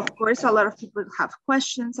time. So of course, a lot of people have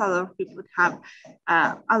questions, a lot of people have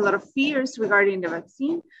a lot of fears regarding the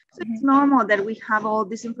vaccine. So it's normal that we have all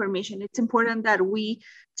this information. It's important that we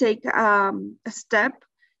take a step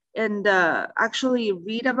and actually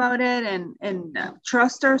read about it and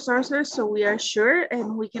trust our sources so we are sure,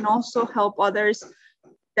 and we can also help others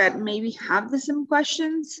that maybe have the same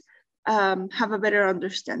questions, have a better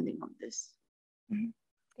understanding of this.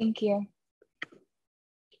 Thank you.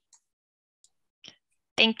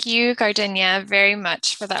 Thank you, Gardenia, very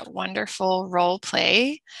much for that wonderful role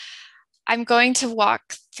play. I'm going to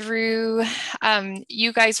walk through,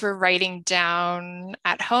 you guys were writing down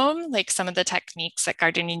at home, like some of the techniques that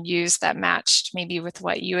Gardenia used that matched maybe with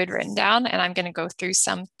what you had written down, and I'm going to go through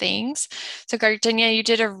some things. So Gardenia, you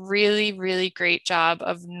did a really, really great job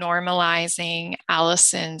of normalizing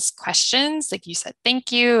Allison's questions. Like you said,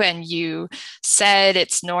 thank you, and you said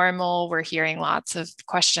it's normal. We're hearing lots of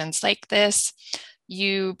questions like this.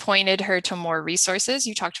 You pointed her to more resources.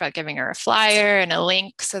 You talked about giving her a flyer and a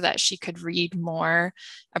link so that she could read more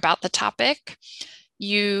about the topic.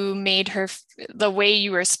 You made her, the way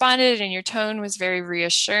you responded and your tone was very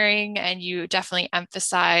reassuring, and you definitely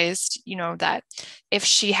emphasized, you know, that if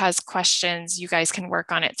she has questions, you guys can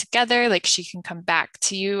work on it together. Like she can come back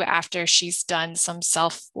to you after she's done some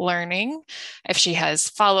self-learning. If she has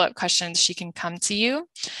follow-up questions, she can come to you.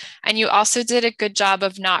 And you also did a good job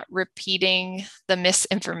of not repeating the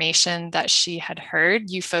misinformation that she had heard.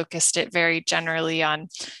 You focused it very generally on,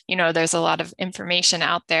 you know, there's a lot of information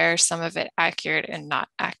out there, some of it accurate and not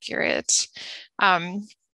accurate.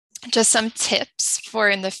 Just some tips for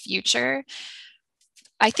in the future.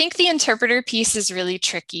 I think the interpreter piece is really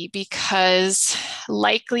tricky because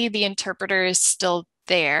likely the interpreter is still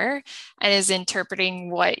there and is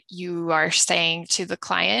interpreting what you are saying to the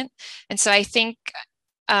client. And so I think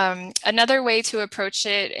another way to approach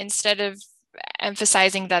it, instead of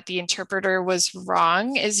emphasizing that the interpreter was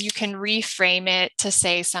wrong, is you can reframe it to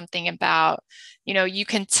say something about, you know, you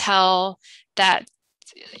can tell that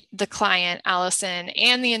the client, Allison,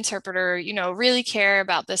 and the interpreter, you know, really care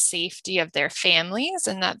about the safety of their families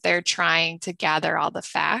and that they're trying to gather all the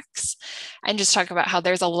facts, and just talk about how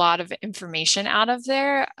there's a lot of information out of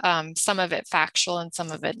there, some of it factual and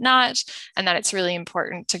some of it not, and that it's really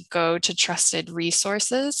important to go to trusted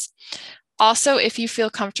resources. Also, if you feel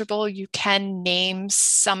comfortable, you can name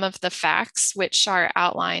some of the facts which are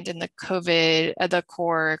outlined in the the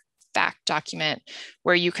core fact document,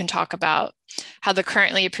 where you can talk about how the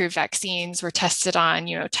currently approved vaccines were tested on,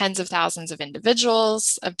 you know, tens of thousands of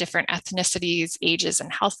individuals of different ethnicities, ages,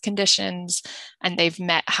 and health conditions, and they've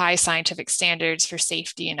met high scientific standards for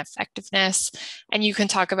safety and effectiveness. And you can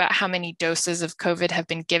talk about how many doses of COVID have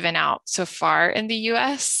been given out so far in the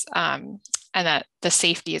US, and that the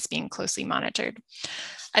safety is being closely monitored.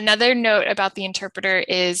 Another note about the interpreter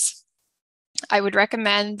is I would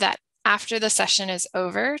recommend that after the session is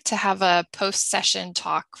over to have a post-session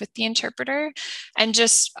talk with the interpreter and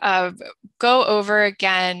just go over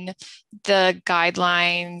again the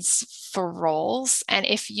guidelines for roles. And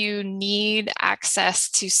if you need access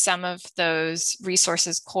to some of those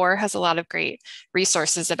resources, CORE has a lot of great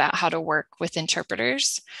resources about how to work with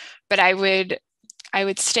interpreters, but I would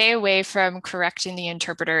stay away from correcting the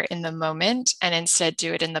interpreter in the moment and instead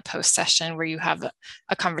do it in the post session where you have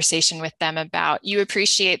a conversation with them about, you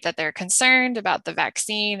appreciate that they're concerned about the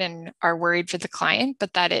vaccine and are worried for the client,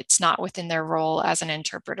 but that it's not within their role as an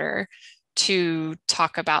interpreter to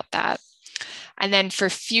talk about that. And then for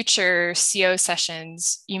future CO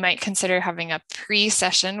sessions, you might consider having a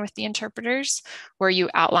pre-session with the interpreters where you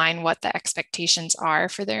outline what the expectations are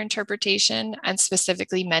for their interpretation and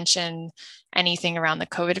specifically mention anything around the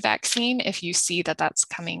COVID vaccine if you see that that's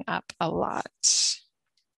coming up a lot.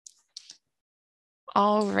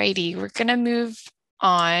 Alrighty, we're gonna move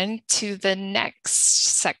on to the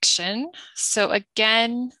next section. So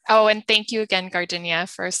again, oh, and thank you again, Gardenia,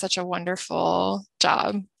 for such a wonderful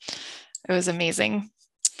job. It was amazing.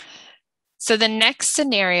 So the next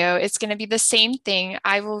scenario is going to be the same thing.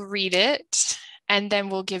 I will read it and then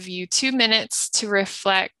we'll give you 2 minutes to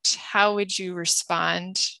reflect how would you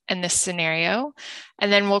respond in this scenario.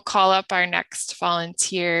 And then we'll call up our next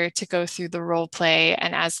volunteer to go through the role play.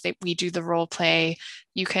 And as we do the role play,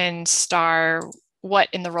 you can star what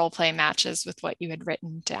in the role play matches with what you had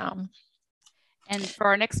written down. And for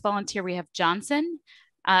our next volunteer, we have Johnson.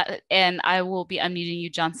 And I will be unmuting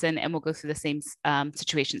you, Johnson, and we'll go through the same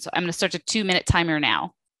situation. So I'm going to start a 2-minute timer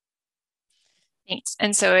now. Thanks.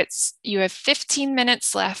 And so you have 15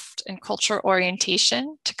 minutes left in cultural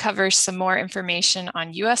orientation to cover some more information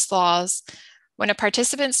on US laws. When a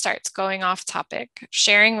participant starts going off topic,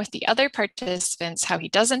 sharing with the other participants how he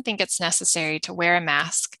doesn't think it's necessary to wear a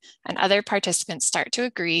mask, and other participants start to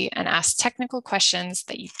agree and ask technical questions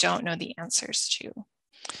that you don't know the answers to.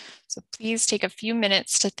 So please take a few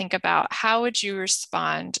minutes to think about how would you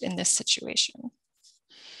respond in this situation.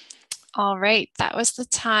 All right, that was the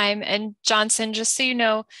time. And Johnson, just so you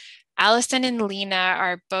know, Allison and Lena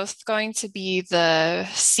are both going to be the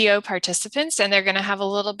CO participants, and they're going to have a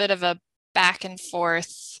little bit of a back and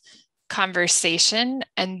forth conversation,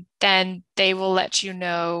 and then they will let you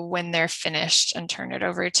know when they're finished and turn it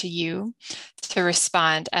over to you to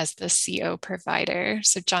respond as the CO provider.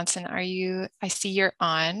 So Johnson, I see you're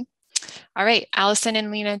on. All right, Allison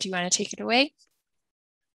and Lena, do you want to take it away?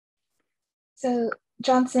 So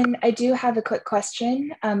Johnson, I do have a quick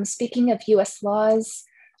question. Speaking of US laws,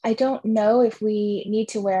 I don't know if we need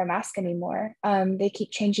to wear a mask anymore. They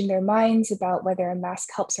keep changing their minds about whether a mask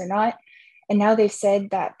helps or not. And now they've said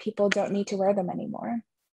that people don't need to wear them anymore.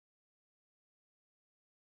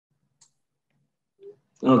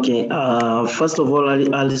 Okay, first of all,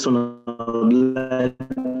 Alison, I would like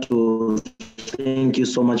to thank you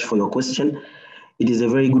so much for your question. It is a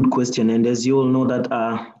very good question. And as you all know that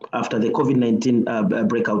after the COVID-19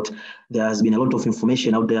 breakout, there has been a lot of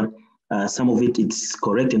information out there. Some of it is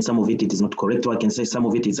correct and some of it is not correct. Or I can say some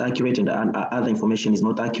of it is accurate and other information is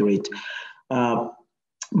not accurate.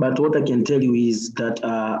 But what I can tell you is that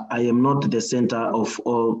I am not the center of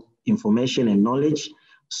all information and knowledge.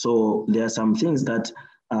 So there are some things that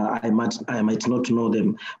I might not know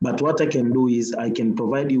them. But what I can do is I can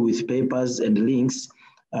provide you with papers and links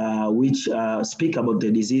which speak about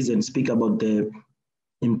the disease and speak about the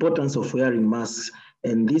importance of wearing masks.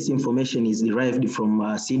 And this information is derived from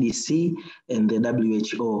CDC and the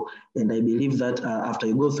WHO. And I believe that after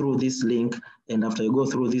you go through this link and after you go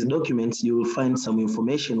through these documents, you will find some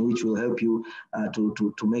information which will help you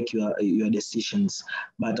to make your decisions.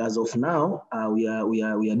 But as of now, we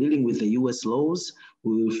are dealing with the US laws.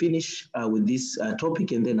 We will finish with this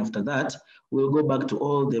topic, and then after that, we'll go back to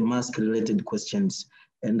all the mask-related questions.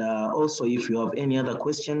 And also, if you have any other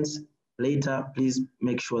questions later, please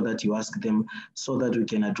make sure that you ask them so that we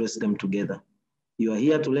can address them together. You are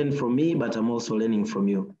here to learn from me, but I'm also learning from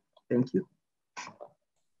you. Thank you.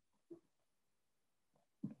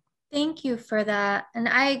 Thank you for that. And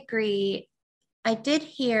I agree. I did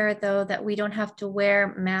hear, though, that we don't have to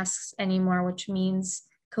wear masks anymore, which means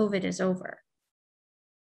COVID is over.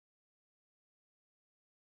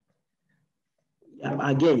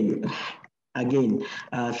 Again,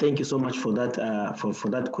 thank you so much for that for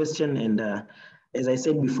that question. And as I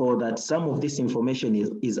said before, that some of this information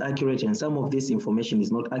is accurate and some of this information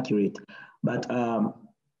is not accurate. But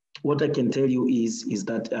what I can tell you is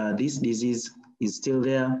that this disease is still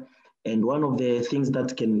there. And one of the things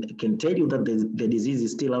that can tell you that the disease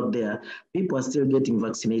is still out there, people are still getting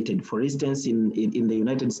vaccinated. For instance, in the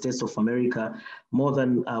United States of America, more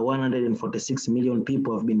than 146 million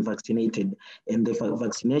people have been vaccinated, and the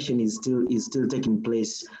vaccination is still taking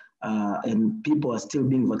place, and people are still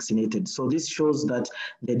being vaccinated. So this shows that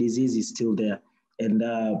the disease is still there. And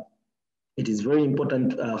it is very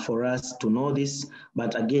important for us to know this.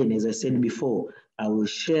 But again, as I said before, I will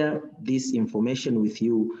share this information with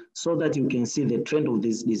you so that you can see the trend of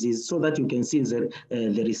this disease, so that you can see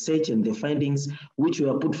the research and the findings which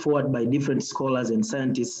were put forward by different scholars and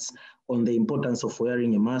scientists on the importance of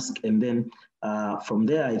wearing a mask. And then from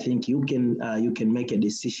there, I think you can make a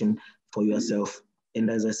decision for yourself.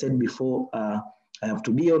 And as I said before, I have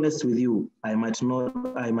to be honest with you. I might not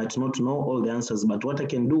know all the answers, but what I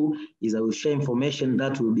can do is I will share information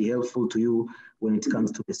that will be helpful to you when it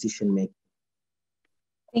comes to decision making.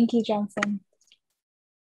 Thank you, Johnson.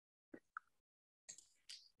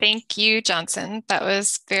 Thank you, Johnson. That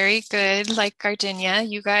was very good. Like Gardenia,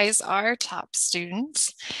 you guys are top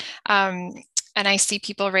students. And I see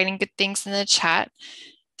people writing good things in the chat.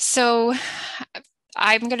 So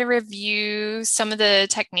I'm going to review some of the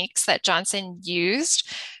techniques that Johnson used.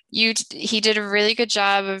 He did a really good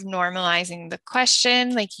job of normalizing the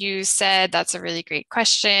question. Like you said, that's a really great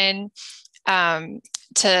question.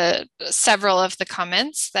 To several of the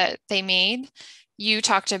comments that they made, you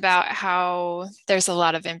talked about how there's a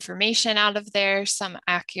lot of information out of there, some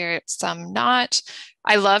accurate, some not.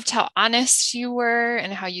 I loved how honest you were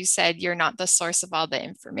and how you said you're not the source of all the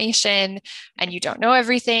information and you don't know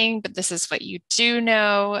everything, but this is what you do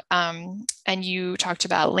know. And you talked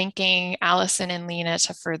about linking Allison and Lena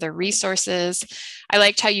to further resources. I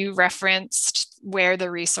liked how you referenced where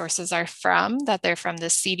the resources are from, that they're from the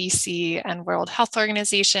CDC and World Health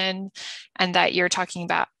Organization, and that you're talking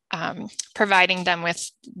about providing them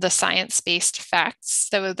with the science-based facts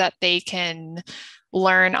so that they can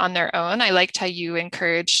learn on their own. I liked how you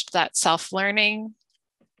encouraged that self-learning,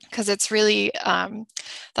 because it's really,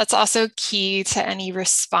 that's also key to any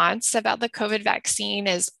response about the COVID vaccine.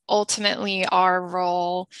 Is ultimately our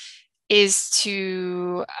role is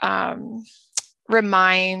to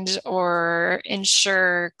remind or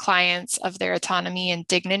ensure clients of their autonomy and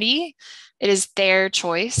dignity. It is their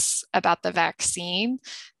choice about the vaccine.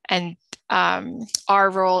 And our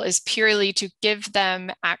role is purely to give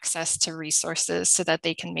them access to resources so that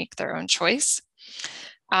they can make their own choice.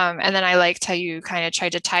 And then I liked how you kind of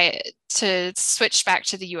tried to tie it to switch back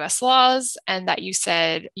to the US laws, and that you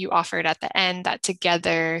said you offered at the end that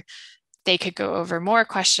together they could go over more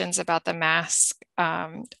questions about the mask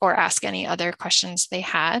or ask any other questions they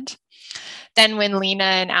had. Then when Lena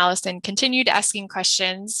and Allison continued asking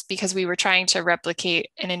questions, because we were trying to replicate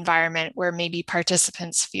an environment where maybe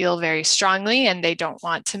participants feel very strongly and they don't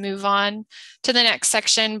want to move on to the next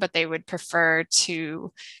section, but they would prefer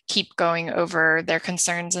to keep going over their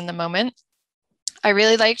concerns in the moment. I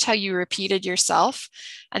really liked how you repeated yourself.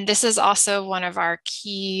 And this is also one of our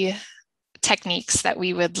key techniques that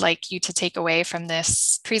we would like you to take away from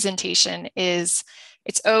this presentation. Is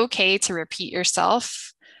it's okay to repeat yourself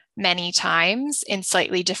many times in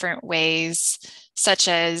slightly different ways, such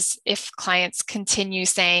as if clients continue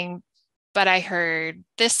saying, but I heard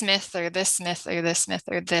this myth or this myth or this myth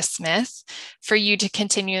or this myth, for you to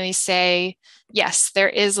continually say, yes, there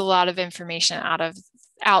is a lot of information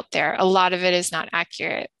out there. A lot of it is not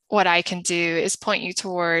accurate. What I can do is point you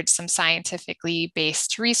towards some scientifically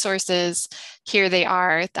based resources. Here they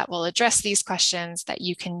are that will address these questions that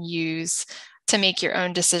you can use to make your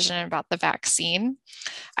own decision about the vaccine.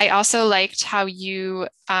 I also liked how you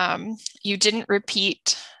didn't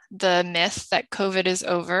repeat the myth that COVID is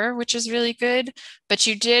over, which is really good, but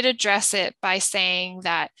you did address it by saying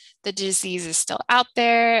that the disease is still out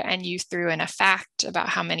there, and you threw in a fact about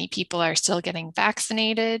how many people are still getting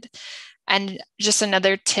vaccinated. And just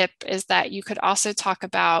another tip is that you could also talk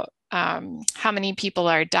about how many people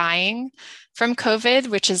are dying from COVID,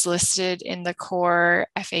 which is listed in the core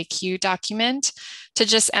FAQ document, to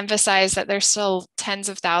just emphasize that there's still tens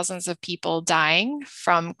of thousands of people dying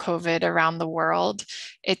from COVID around the world.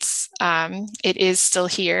 It is still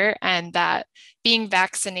here, and that being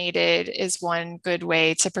vaccinated is one good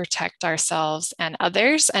way to protect ourselves and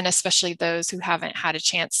others, and especially those who haven't had a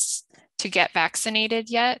chance to get vaccinated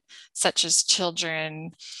yet, such as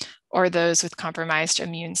children or those with compromised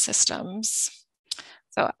immune systems.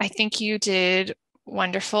 So I think you did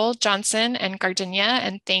wonderful, Johnson and Gardenia,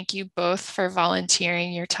 and thank you both for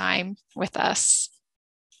volunteering your time with us.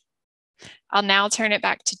 I'll now turn it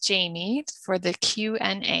back to Jamie for the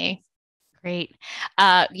Q&A. Great.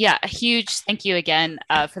 Yeah, a huge thank you again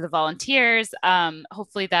for the volunteers.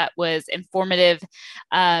 Hopefully that was informative.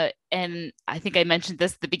 And I think I mentioned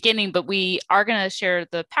this at the beginning, but we are going to share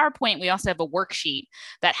the PowerPoint. We also have a worksheet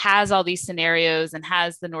that has all these scenarios and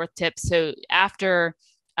has the North tips. So after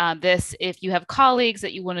this, if you have colleagues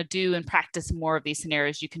that you want to do and practice more of these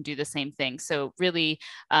scenarios, you can do the same thing. So really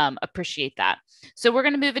appreciate that. So we're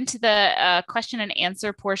going to move into the question and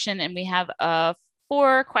answer portion, and we have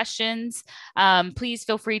 4 questions. Please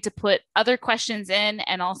feel free to put other questions in,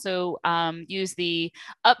 and also use the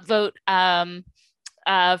upvote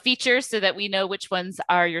feature so that we know which ones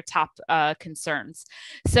are your top concerns.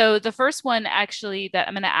 So the first one actually that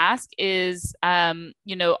I'm going to ask is,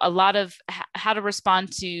 you know, a lot of how to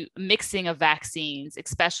respond to mixing of vaccines,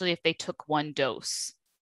 especially if they took 1 dose.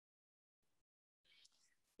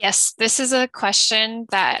 Yes, this is a question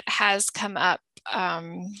that has come up,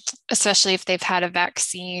 especially if they've had a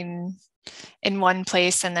vaccine in one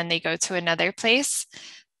place and then they go to another place.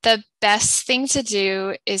 The best thing to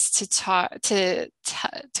do is to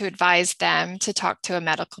advise them to talk to a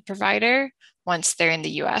medical provider once they're in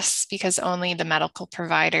the US, because only the medical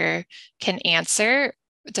provider can answer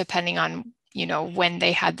depending on, you know, when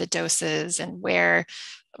they had the doses and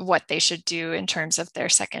what they should do in terms of their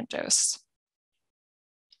second dose.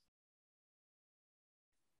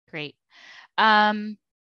 Great. The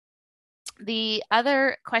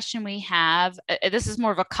other question we have, this is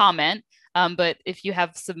more of a comment, but if you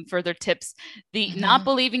have some further tips, the not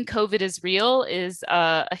believing COVID is real is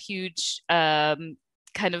a huge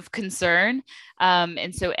kind of concern.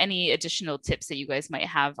 And so any additional tips that you guys might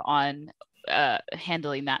have on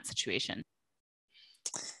handling that situation?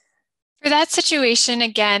 For that situation,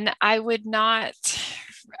 again, I would not,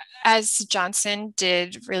 as Johnson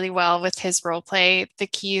did really well with his role play, the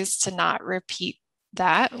key is to not repeat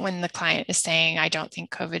that when the client is saying, I don't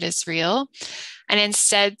think COVID is real, and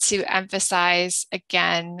instead to emphasize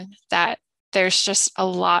again that there's just a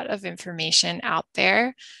lot of information out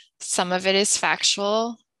there. Some of it is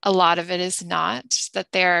factual, a lot of it is not,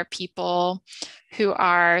 that there are people who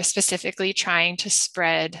are specifically trying to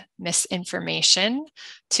spread misinformation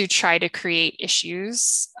to try to create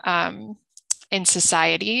issues in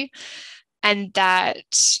society. And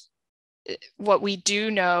that what we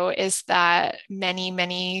do know is that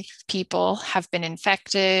many people have been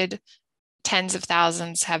infected, tens of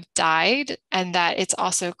thousands have died, and that it's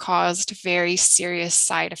also caused very serious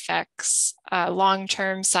side effects,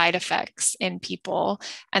 long-term side effects in people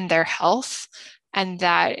and their health, and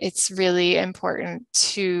that it's really important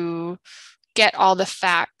to get all the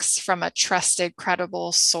facts from a trusted,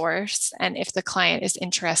 credible source. And if the client is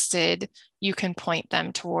interested, you can point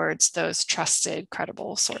them towards those trusted,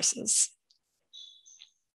 credible sources.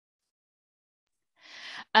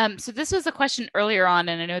 So this was a question earlier on,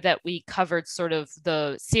 and I know that we covered sort of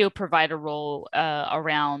the CO provider role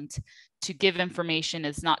around to give information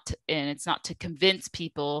is not to, and it's not to convince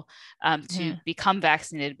people to become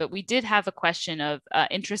vaccinated, but we did have a question of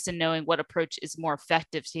interest in knowing what approach is more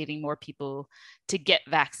effective to getting more people to get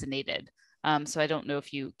vaccinated. So I don't know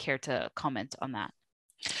if you care to comment on that.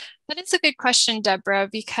 That is a good question, Deborah,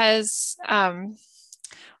 because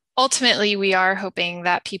ultimately we are hoping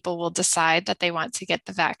that people will decide that they want to get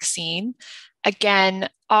the vaccine. Again,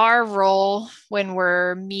 our role when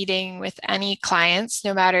we're meeting with any clients,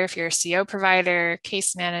 no matter if you're a CO provider,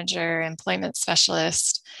 case manager, employment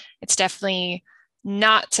specialist, it's definitely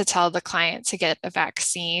not to tell the client to get a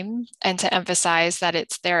vaccine, and to emphasize that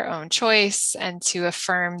it's their own choice and to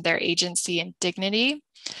affirm their agency and dignity.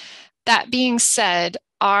 That being said,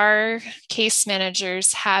 our case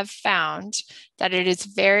managers have found that it is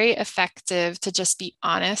very effective to just be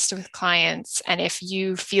honest with clients. And if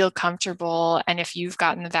you feel comfortable and if you've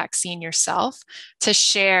gotten the vaccine yourself, to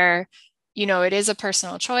share, you know, it is a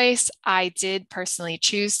personal choice. I did personally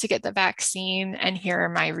choose to get the vaccine, and here are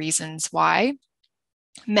my reasons why.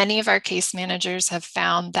 Many of our case managers have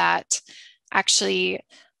found that actually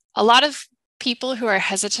a lot of people who are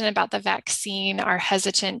hesitant about the vaccine are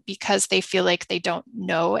hesitant because they feel like they don't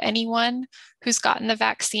know anyone who's gotten the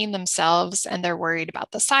vaccine themselves, and they're worried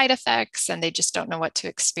about the side effects and they just don't know what to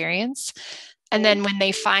experience. And then when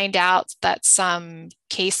they find out that some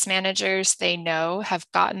case managers they know have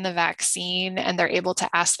gotten the vaccine, and they're able to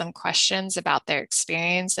ask them questions about their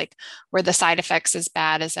experience, like were the side effects as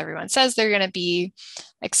bad as everyone says they're going to be,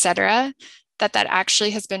 et cetera, that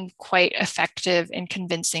actually has been quite effective in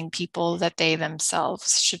convincing people that they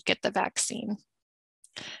themselves should get the vaccine.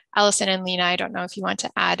 Allison and Lena, I don't know if you want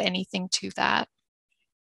to add anything to that.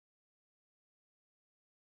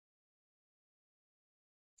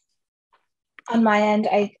 On my end,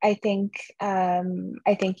 I think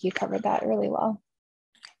you covered that really well.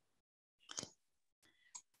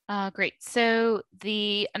 Great. So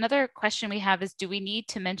another question we have is, do we need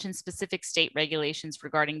to mention specific state regulations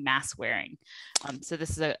regarding mask wearing? So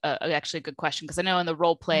this is actually a good question, because I know in the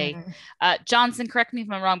role play, Johnson, correct me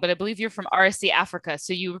if I'm wrong, but I believe you're from RSC Africa.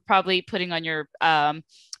 So you were probably putting on your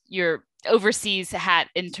overseas hat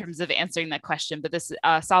in terms of answering that question. But this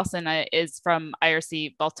Salson is from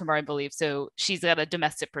IRC Baltimore, I believe. So she's got a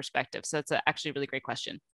domestic perspective. So it's actually a really great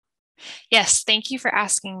question. Yes, thank you for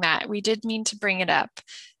asking that. We did mean to bring it up.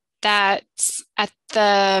 That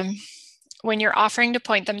when you're offering to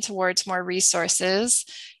point them towards more resources,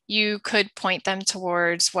 you could point them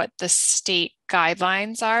towards what the state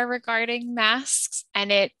guidelines are regarding masks.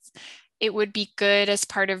 And it would be good as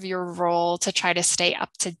part of your role to try to stay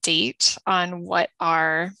up to date on what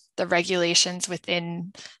are the regulations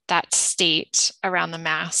within that state around the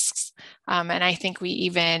masks. And I think we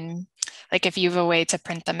even, like if you have a way to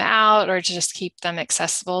print them out or just keep them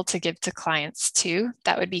accessible to give to clients too,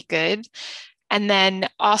 that would be good. And then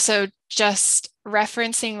also just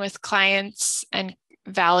referencing with clients and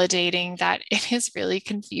validating that it is really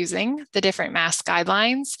confusing, the different mask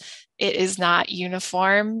guidelines. It is not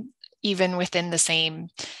uniform, even within the same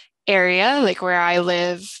area. Like where I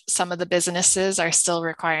live, some of the businesses are still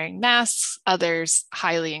requiring masks, others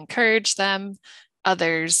highly encourage them,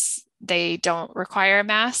 others they don't require a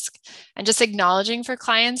mask. And just acknowledging for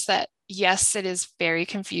clients that yes, it is very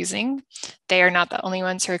confusing. They are not the only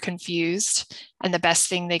ones who are confused. And the best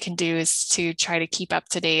thing they can do is to try to keep up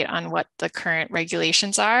to date on what the current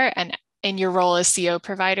regulations are. And in your role as CO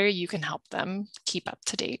provider, you can help them keep up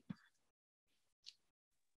to date.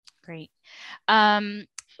 Great. We're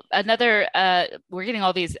getting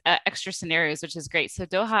all these extra scenarios, which is great. So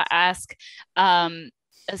Doha asked,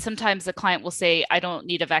 sometimes the client will say, I don't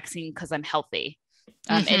need a vaccine because I'm healthy.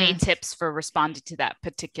 Any tips for responding to that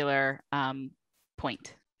particular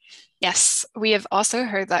point? Yes, we have also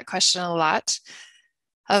heard that question a lot,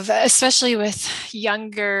 especially with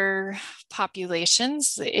younger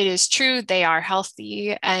populations. It is true they are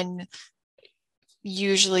healthy, and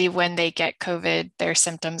usually when they get COVID, their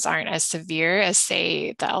symptoms aren't as severe as,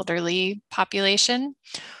 say, the elderly population.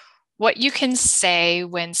 What you can say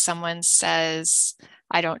when someone says,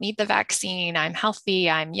 I don't need the vaccine, I'm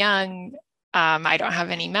healthy, I'm young, I don't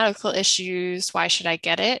have any medical issues, why should I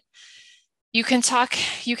get it? You can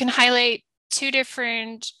highlight two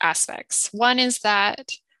different aspects. One is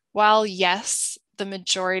that while yes, the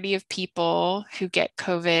majority of people who get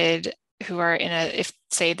COVID who are if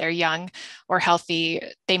say they're young or healthy,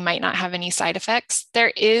 they might not have any side effects,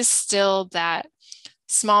 there is still that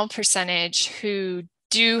small percentage who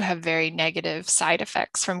do have very negative side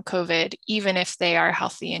effects from COVID, even if they are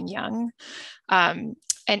healthy and young. And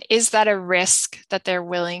is that a risk that they're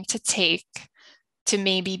willing to take to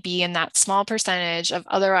maybe be in that small percentage of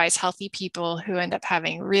otherwise healthy people who end up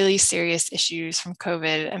having really serious issues from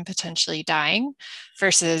COVID and potentially dying,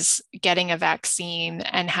 versus getting a vaccine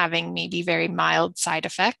and having maybe very mild side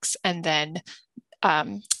effects and then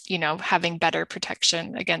having better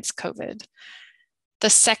protection against COVID? The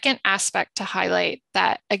second aspect to highlight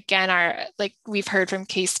that, again, like we've heard from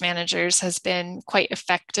case managers, has been quite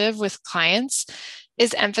effective with clients,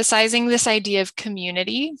 is emphasizing this idea of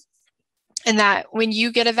community. And that when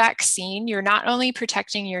you get a vaccine, you're not only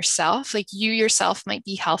protecting yourself, like you yourself might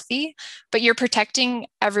be healthy, but you're protecting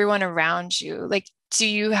everyone around you. Like, do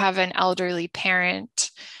you have an elderly parent?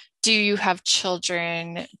 Do you have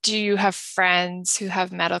children? Do you have friends who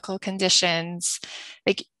have medical conditions?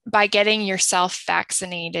 Like, by getting yourself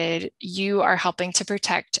vaccinated, you are helping to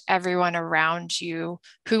protect everyone around you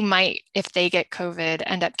who might, if they get COVID,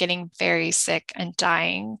 end up getting very sick and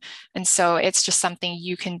dying. And so it's just something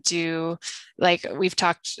you can do. Like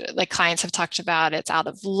clients have talked about, it's out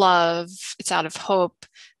of love, it's out of hope,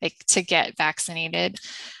 like to get vaccinated.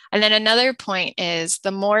 And then another point is the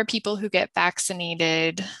more people who get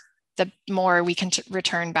vaccinated, the more we can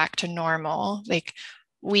return back to normal. Like,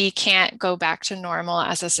 we can't go back to normal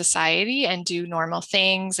as a society and do normal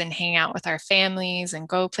things and hang out with our families and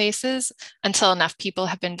go places until enough people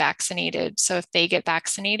have been vaccinated. So if they get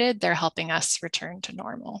vaccinated, they're helping us return to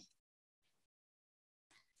normal.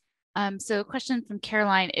 So a question from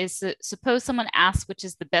Caroline is, suppose someone asks which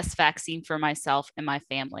is the best vaccine for myself and my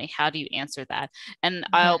family. How do you answer that? And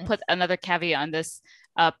I'll put another caveat on this,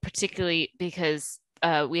 particularly because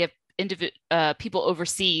we have people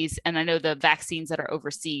overseas, and I know the vaccines that are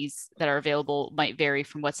overseas that are available might vary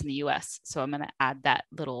from what's in the US. So I'm going to add that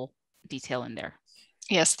little detail in there.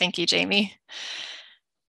 Yes, thank you, Jamie.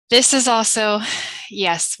 This is also,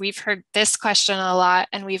 yes, we've heard this question a lot,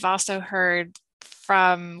 and we've also heard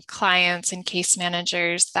from clients and case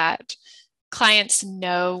managers that clients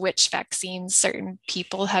know which vaccines certain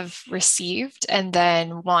people have received and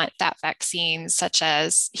then want that vaccine, such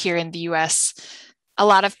as here in the US, a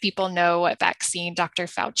lot of people know what vaccine Dr.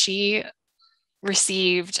 Fauci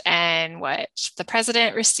received and what the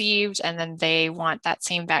president received, and then they want that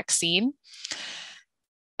same vaccine.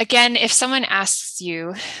 Again, if someone asks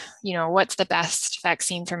you, what's the best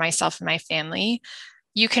vaccine for myself and my family,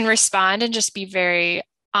 you can respond and just be very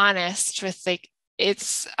honest with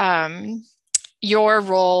it's your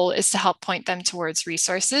role is to help point them towards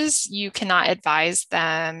resources. You cannot advise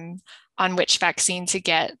them on which vaccine to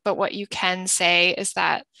get, but what you can say is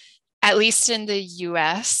that, at least in the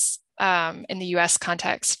US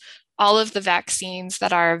context, all of the vaccines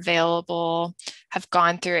that are available have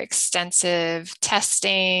gone through extensive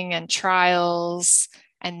testing and trials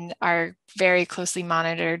and are very closely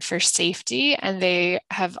monitored for safety. And they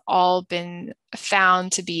have all been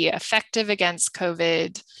found to be effective against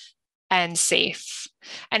COVID and safe.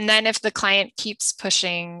 And then if the client keeps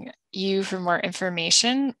pushing you for more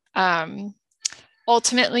information,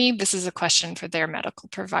 ultimately, this is a question for their medical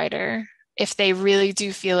provider. If they really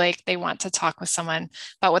do feel like they want to talk with someone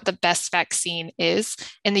about what the best vaccine is,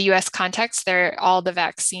 in the US context, all the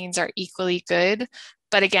vaccines are equally good.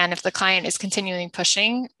 But again, if the client is continually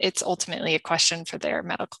pushing, it's ultimately a question for their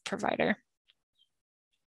medical provider.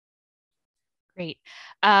 Great.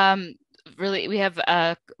 Really, we have,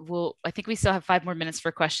 I think we still have 5 more minutes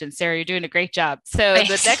for questions. Sarah, you're doing a great job. So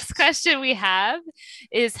the next question we have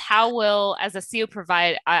is, how will, as a CO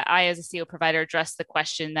provider, I as a CO provider address the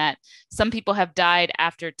question that some people have died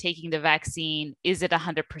after taking the vaccine? Is it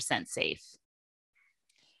 100% safe?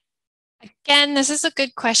 Again, this is a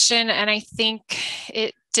good question. And I think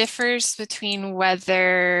it differs between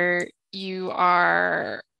whether you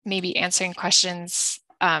are maybe answering questions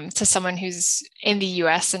to someone who's in the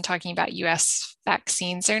US and talking about US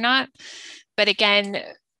vaccines or not. But again,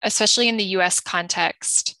 especially in the US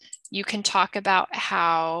context, you can talk about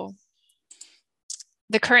how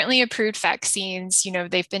the currently approved vaccines,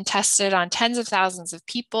 they've been tested on tens of thousands of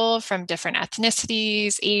people from different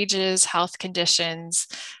ethnicities, ages, health conditions,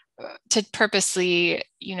 to purposely,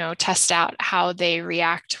 test out how they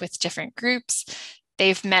react with different groups.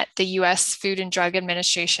 They've met the US Food and Drug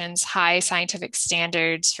Administration's high scientific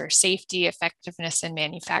standards for safety, effectiveness, and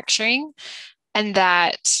manufacturing. And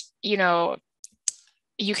that,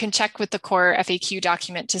 you can check with the core FAQ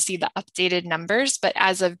document to see the updated numbers, but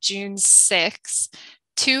as of June 6,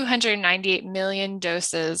 298 million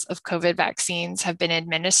doses of COVID vaccines have been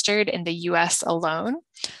administered in the US alone,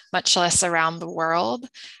 much less around the world.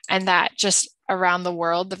 And that just around the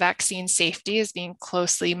world, the vaccine safety is being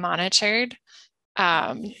closely monitored.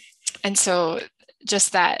 And so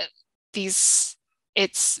just that it's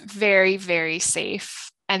very, very safe.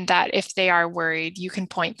 And that if they are worried, you can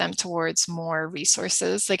point them towards more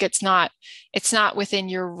resources. Like it's not within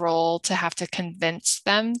your role to have to convince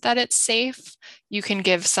them that it's safe. You can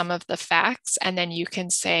give some of the facts and then you can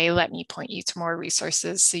say, let me point you to more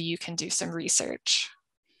resources so you can do some research.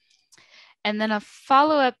 And then a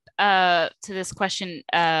follow-up to this question,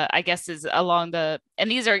 I guess, is along and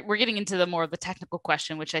we're getting into the more of the technical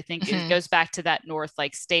question, which I think goes back to that north,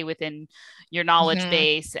 like stay within your knowledge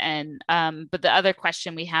base. And, but the other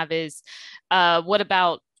question we have is, what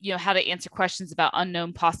about, how to answer questions about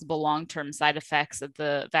unknown possible long-term side effects of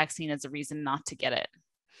the vaccine as a reason not to get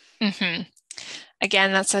it?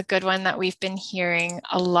 Again, that's a good one that we've been hearing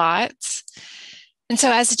a lot. And so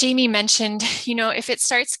as Jamie mentioned, if it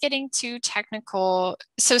starts getting too technical,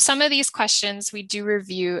 so some of these questions we do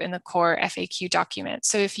review in the core FAQ document.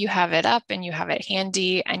 So if you have it up and you have it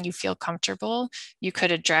handy and you feel comfortable, you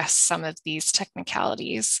could address some of these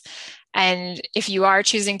technicalities. And if you are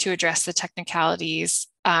choosing to address the technicalities,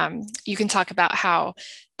 you can talk about how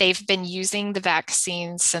they've been using the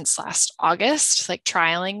vaccines since last August, like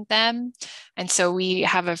trialing them. And so we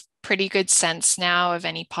have a pretty good sense now of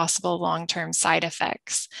any possible long-term side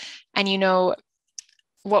effects. And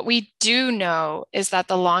what we do know is that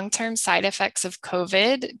the long-term side effects of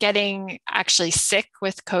COVID, getting actually sick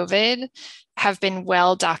with COVID, have been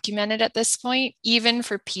well documented at this point, even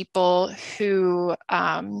for people who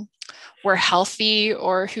were healthy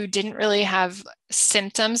or who didn't really have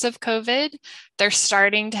symptoms of COVID. They're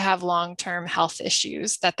starting to have long-term health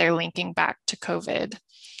issues that they're linking back to COVID.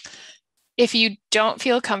 If you don't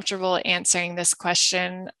feel comfortable answering this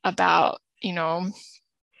question about,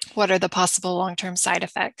 what are the possible long-term side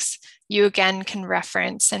effects, you again can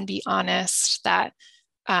reference and be honest that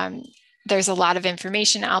there's a lot of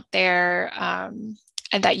information out there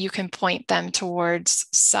and that you can point them towards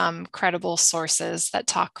some credible sources that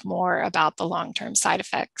talk more about the long-term side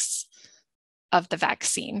effects of the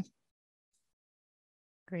vaccine.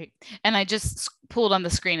 Great. And I just pulled on the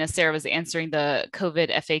screen as Sarah was answering the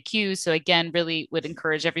COVID FAQ. So again, really would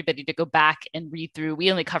encourage everybody to go back and read through.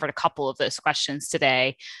 We only covered a couple of those questions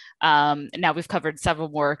today. Now we've covered several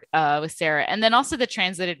more with Sarah. And then also the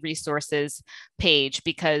translated resources page,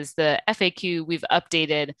 because the FAQ we've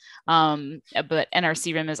updated, but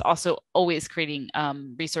NRC RIM is also always creating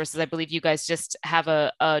resources. I believe you guys just have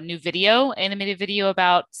a new video, animated video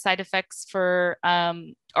about side effects for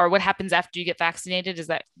or what happens after you get vaccinated. Is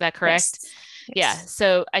that correct? Yes. Yeah.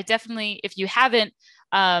 So I definitely, if you haven't,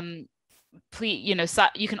 please,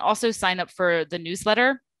 you can also sign up for the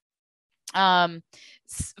newsletter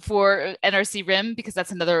for NRC RIM, because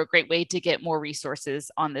that's another great way to get more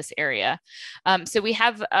resources on this area. So we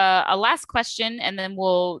have a last question, and then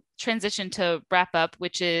we'll transition to wrap up,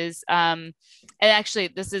 which is, and actually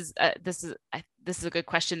this is a good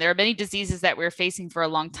question. There are many diseases that we're facing for a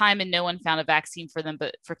long time and no one found a vaccine for them,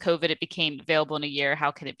 but for COVID, it became available in a year.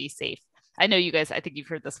 How can it be safe? I know you guys, I think you've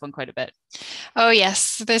heard this one quite a bit. Oh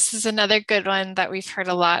yes, this is another good one that we've heard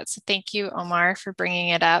a lot. So thank you, Omar, for bringing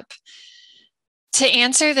it up. To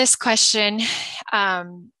answer this question,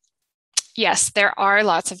 yes, there are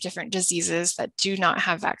lots of different diseases that do not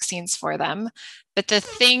have vaccines for them. But the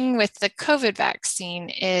thing with the COVID vaccine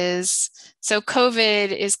is, so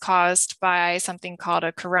COVID is caused by something called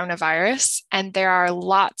a coronavirus, and there are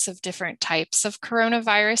lots of different types of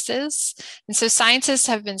coronaviruses. And so scientists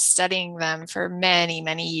have been studying them for many,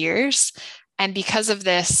 many years. And because of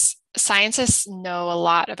this, scientists know a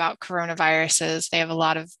lot about coronaviruses. They have a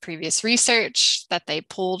lot of previous research that they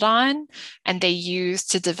pulled on and they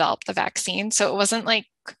used to develop the vaccine. So it wasn't like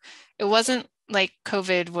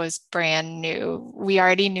COVID was brand new. We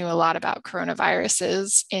already knew a lot about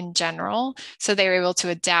coronaviruses in general. So they were able to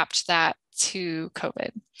adapt that to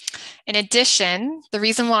COVID. In addition, the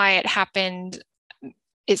reason why it happened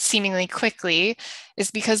seemingly quickly is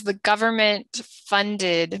because the government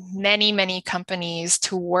funded many, many companies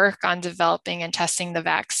to work on developing and testing the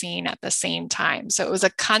vaccine at the same time. So it was a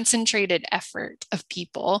concentrated effort of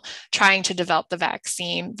people trying to develop the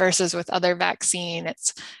vaccine versus with other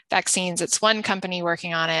vaccines, it's one company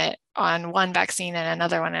working on it, on one vaccine and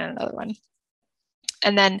another one and another one.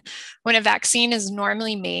 And then when a vaccine is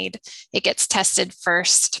normally made, it gets tested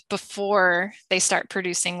first before they start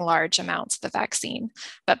producing large amounts of the vaccine.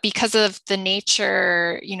 But because of the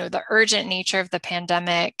nature, the urgent nature of the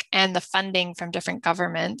pandemic and the funding from different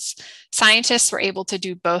governments, scientists were able to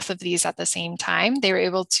do both of these at the same time. They were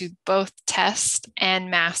able to both test and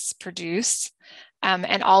mass produce.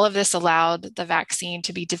 And all of this allowed the vaccine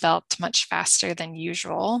to be developed much faster than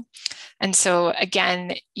usual. And so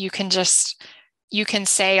again, you can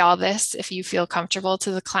say all this if you feel comfortable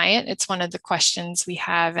to the client. It's one of the questions we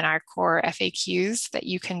have in our core FAQs that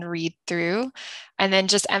you can read through. And then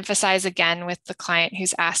just emphasize again with the client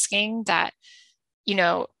who's asking that,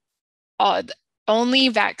 only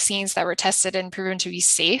vaccines that were tested and proven to be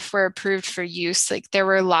safe were approved for use. Like there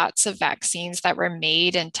were lots of vaccines that were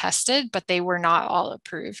made and tested, but they were not all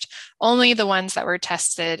approved. Only the ones that were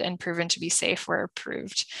tested and proven to be safe were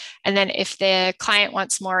approved. And then if the client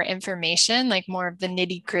wants more information, like more of the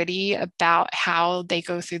nitty gritty about how they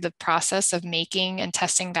go through the process of making and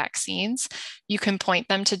testing vaccines, you can point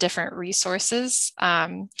them to different resources.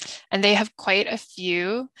 And they have quite a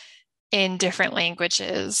few in different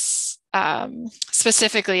languages,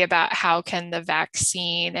 specifically about how can the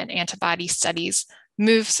vaccine and antibody studies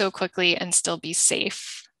move so quickly and still be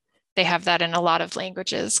safe. They have that in a lot of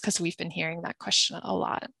languages because we've been hearing that question a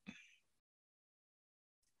lot.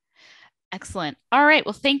 Excellent. All right.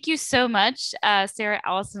 Well, thank you so much, Sarah,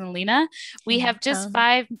 Allison, and Lena. We have just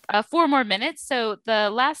 4 more minutes. So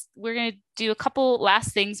we're going to do a couple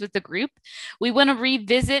last things with the group. We want to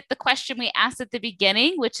revisit the question we asked at the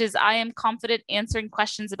beginning, which is, I am confident answering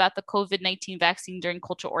questions about the COVID-19 vaccine during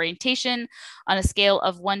cultural orientation on a scale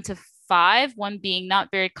of 1 to 5, 1 being not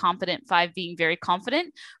very confident, 5 being very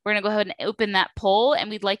confident. We're going to go ahead and open that poll, and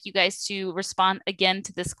we'd like you guys to respond again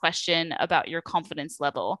to this question about your confidence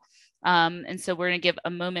level. And so we're going to give a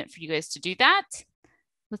moment for you guys to do that.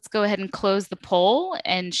 Let's go ahead and close the poll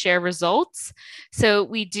and share results. So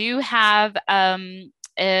we do have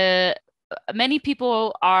many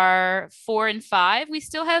people are 4 and 5. We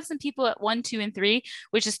still have some people at 1, 2, and 3,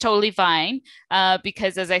 which is totally fine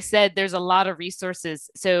because, as I said, there's a lot of resources.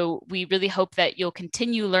 So we really hope that you'll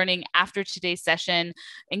continue learning after today's session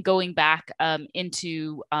and going back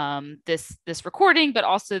into this recording, but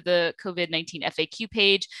also the COVID-19 FAQ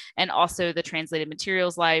page and also the translated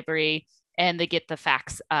materials library and the Get the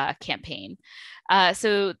Facts campaign.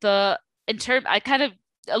 So I kind of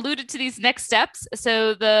alluded to these next steps.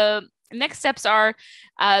 So the next steps are,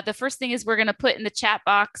 the first thing is we're going to put in the chat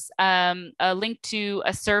box a link to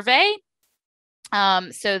a survey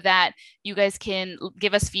so that you guys can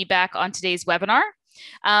give us feedback on today's webinar.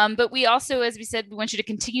 But we also, as we said, we want you to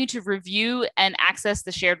continue to review and access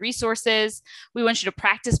the shared resources. We want you to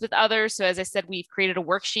practice with others. So as I said, we've created a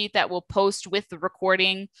worksheet that we'll post with the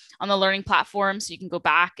recording on the learning platform, so you can go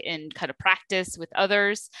back and kind of practice with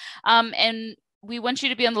others. And we want you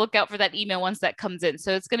to be on the lookout for that email once that comes in.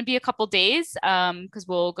 So it's going to be a couple days because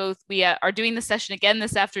we are doing the session again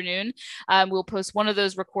this afternoon. We'll post one of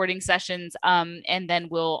those recording sessions, and then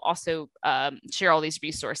we'll also share all these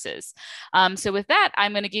resources. So with that,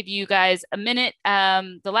 I'm going to give you guys a minute,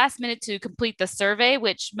 the last minute, to complete the survey,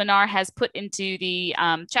 which Manar has put into the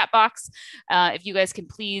chat box. If you guys can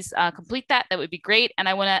please complete that, that would be great. And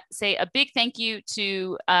I want to say a big thank you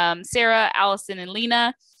to Sarah, Allison, and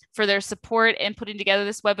Lena for their support in putting together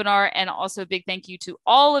this webinar, and also a big thank you to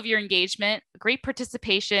all of your engagement, great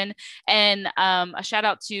participation, and a shout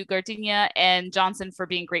out to Gardenia and Johnson for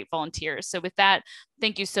being great volunteers. So with that,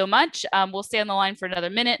 thank you so much. We'll stay on the line for another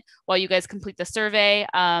minute while you guys complete the survey,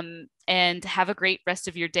 and have a great rest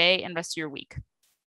of your day and rest of your week.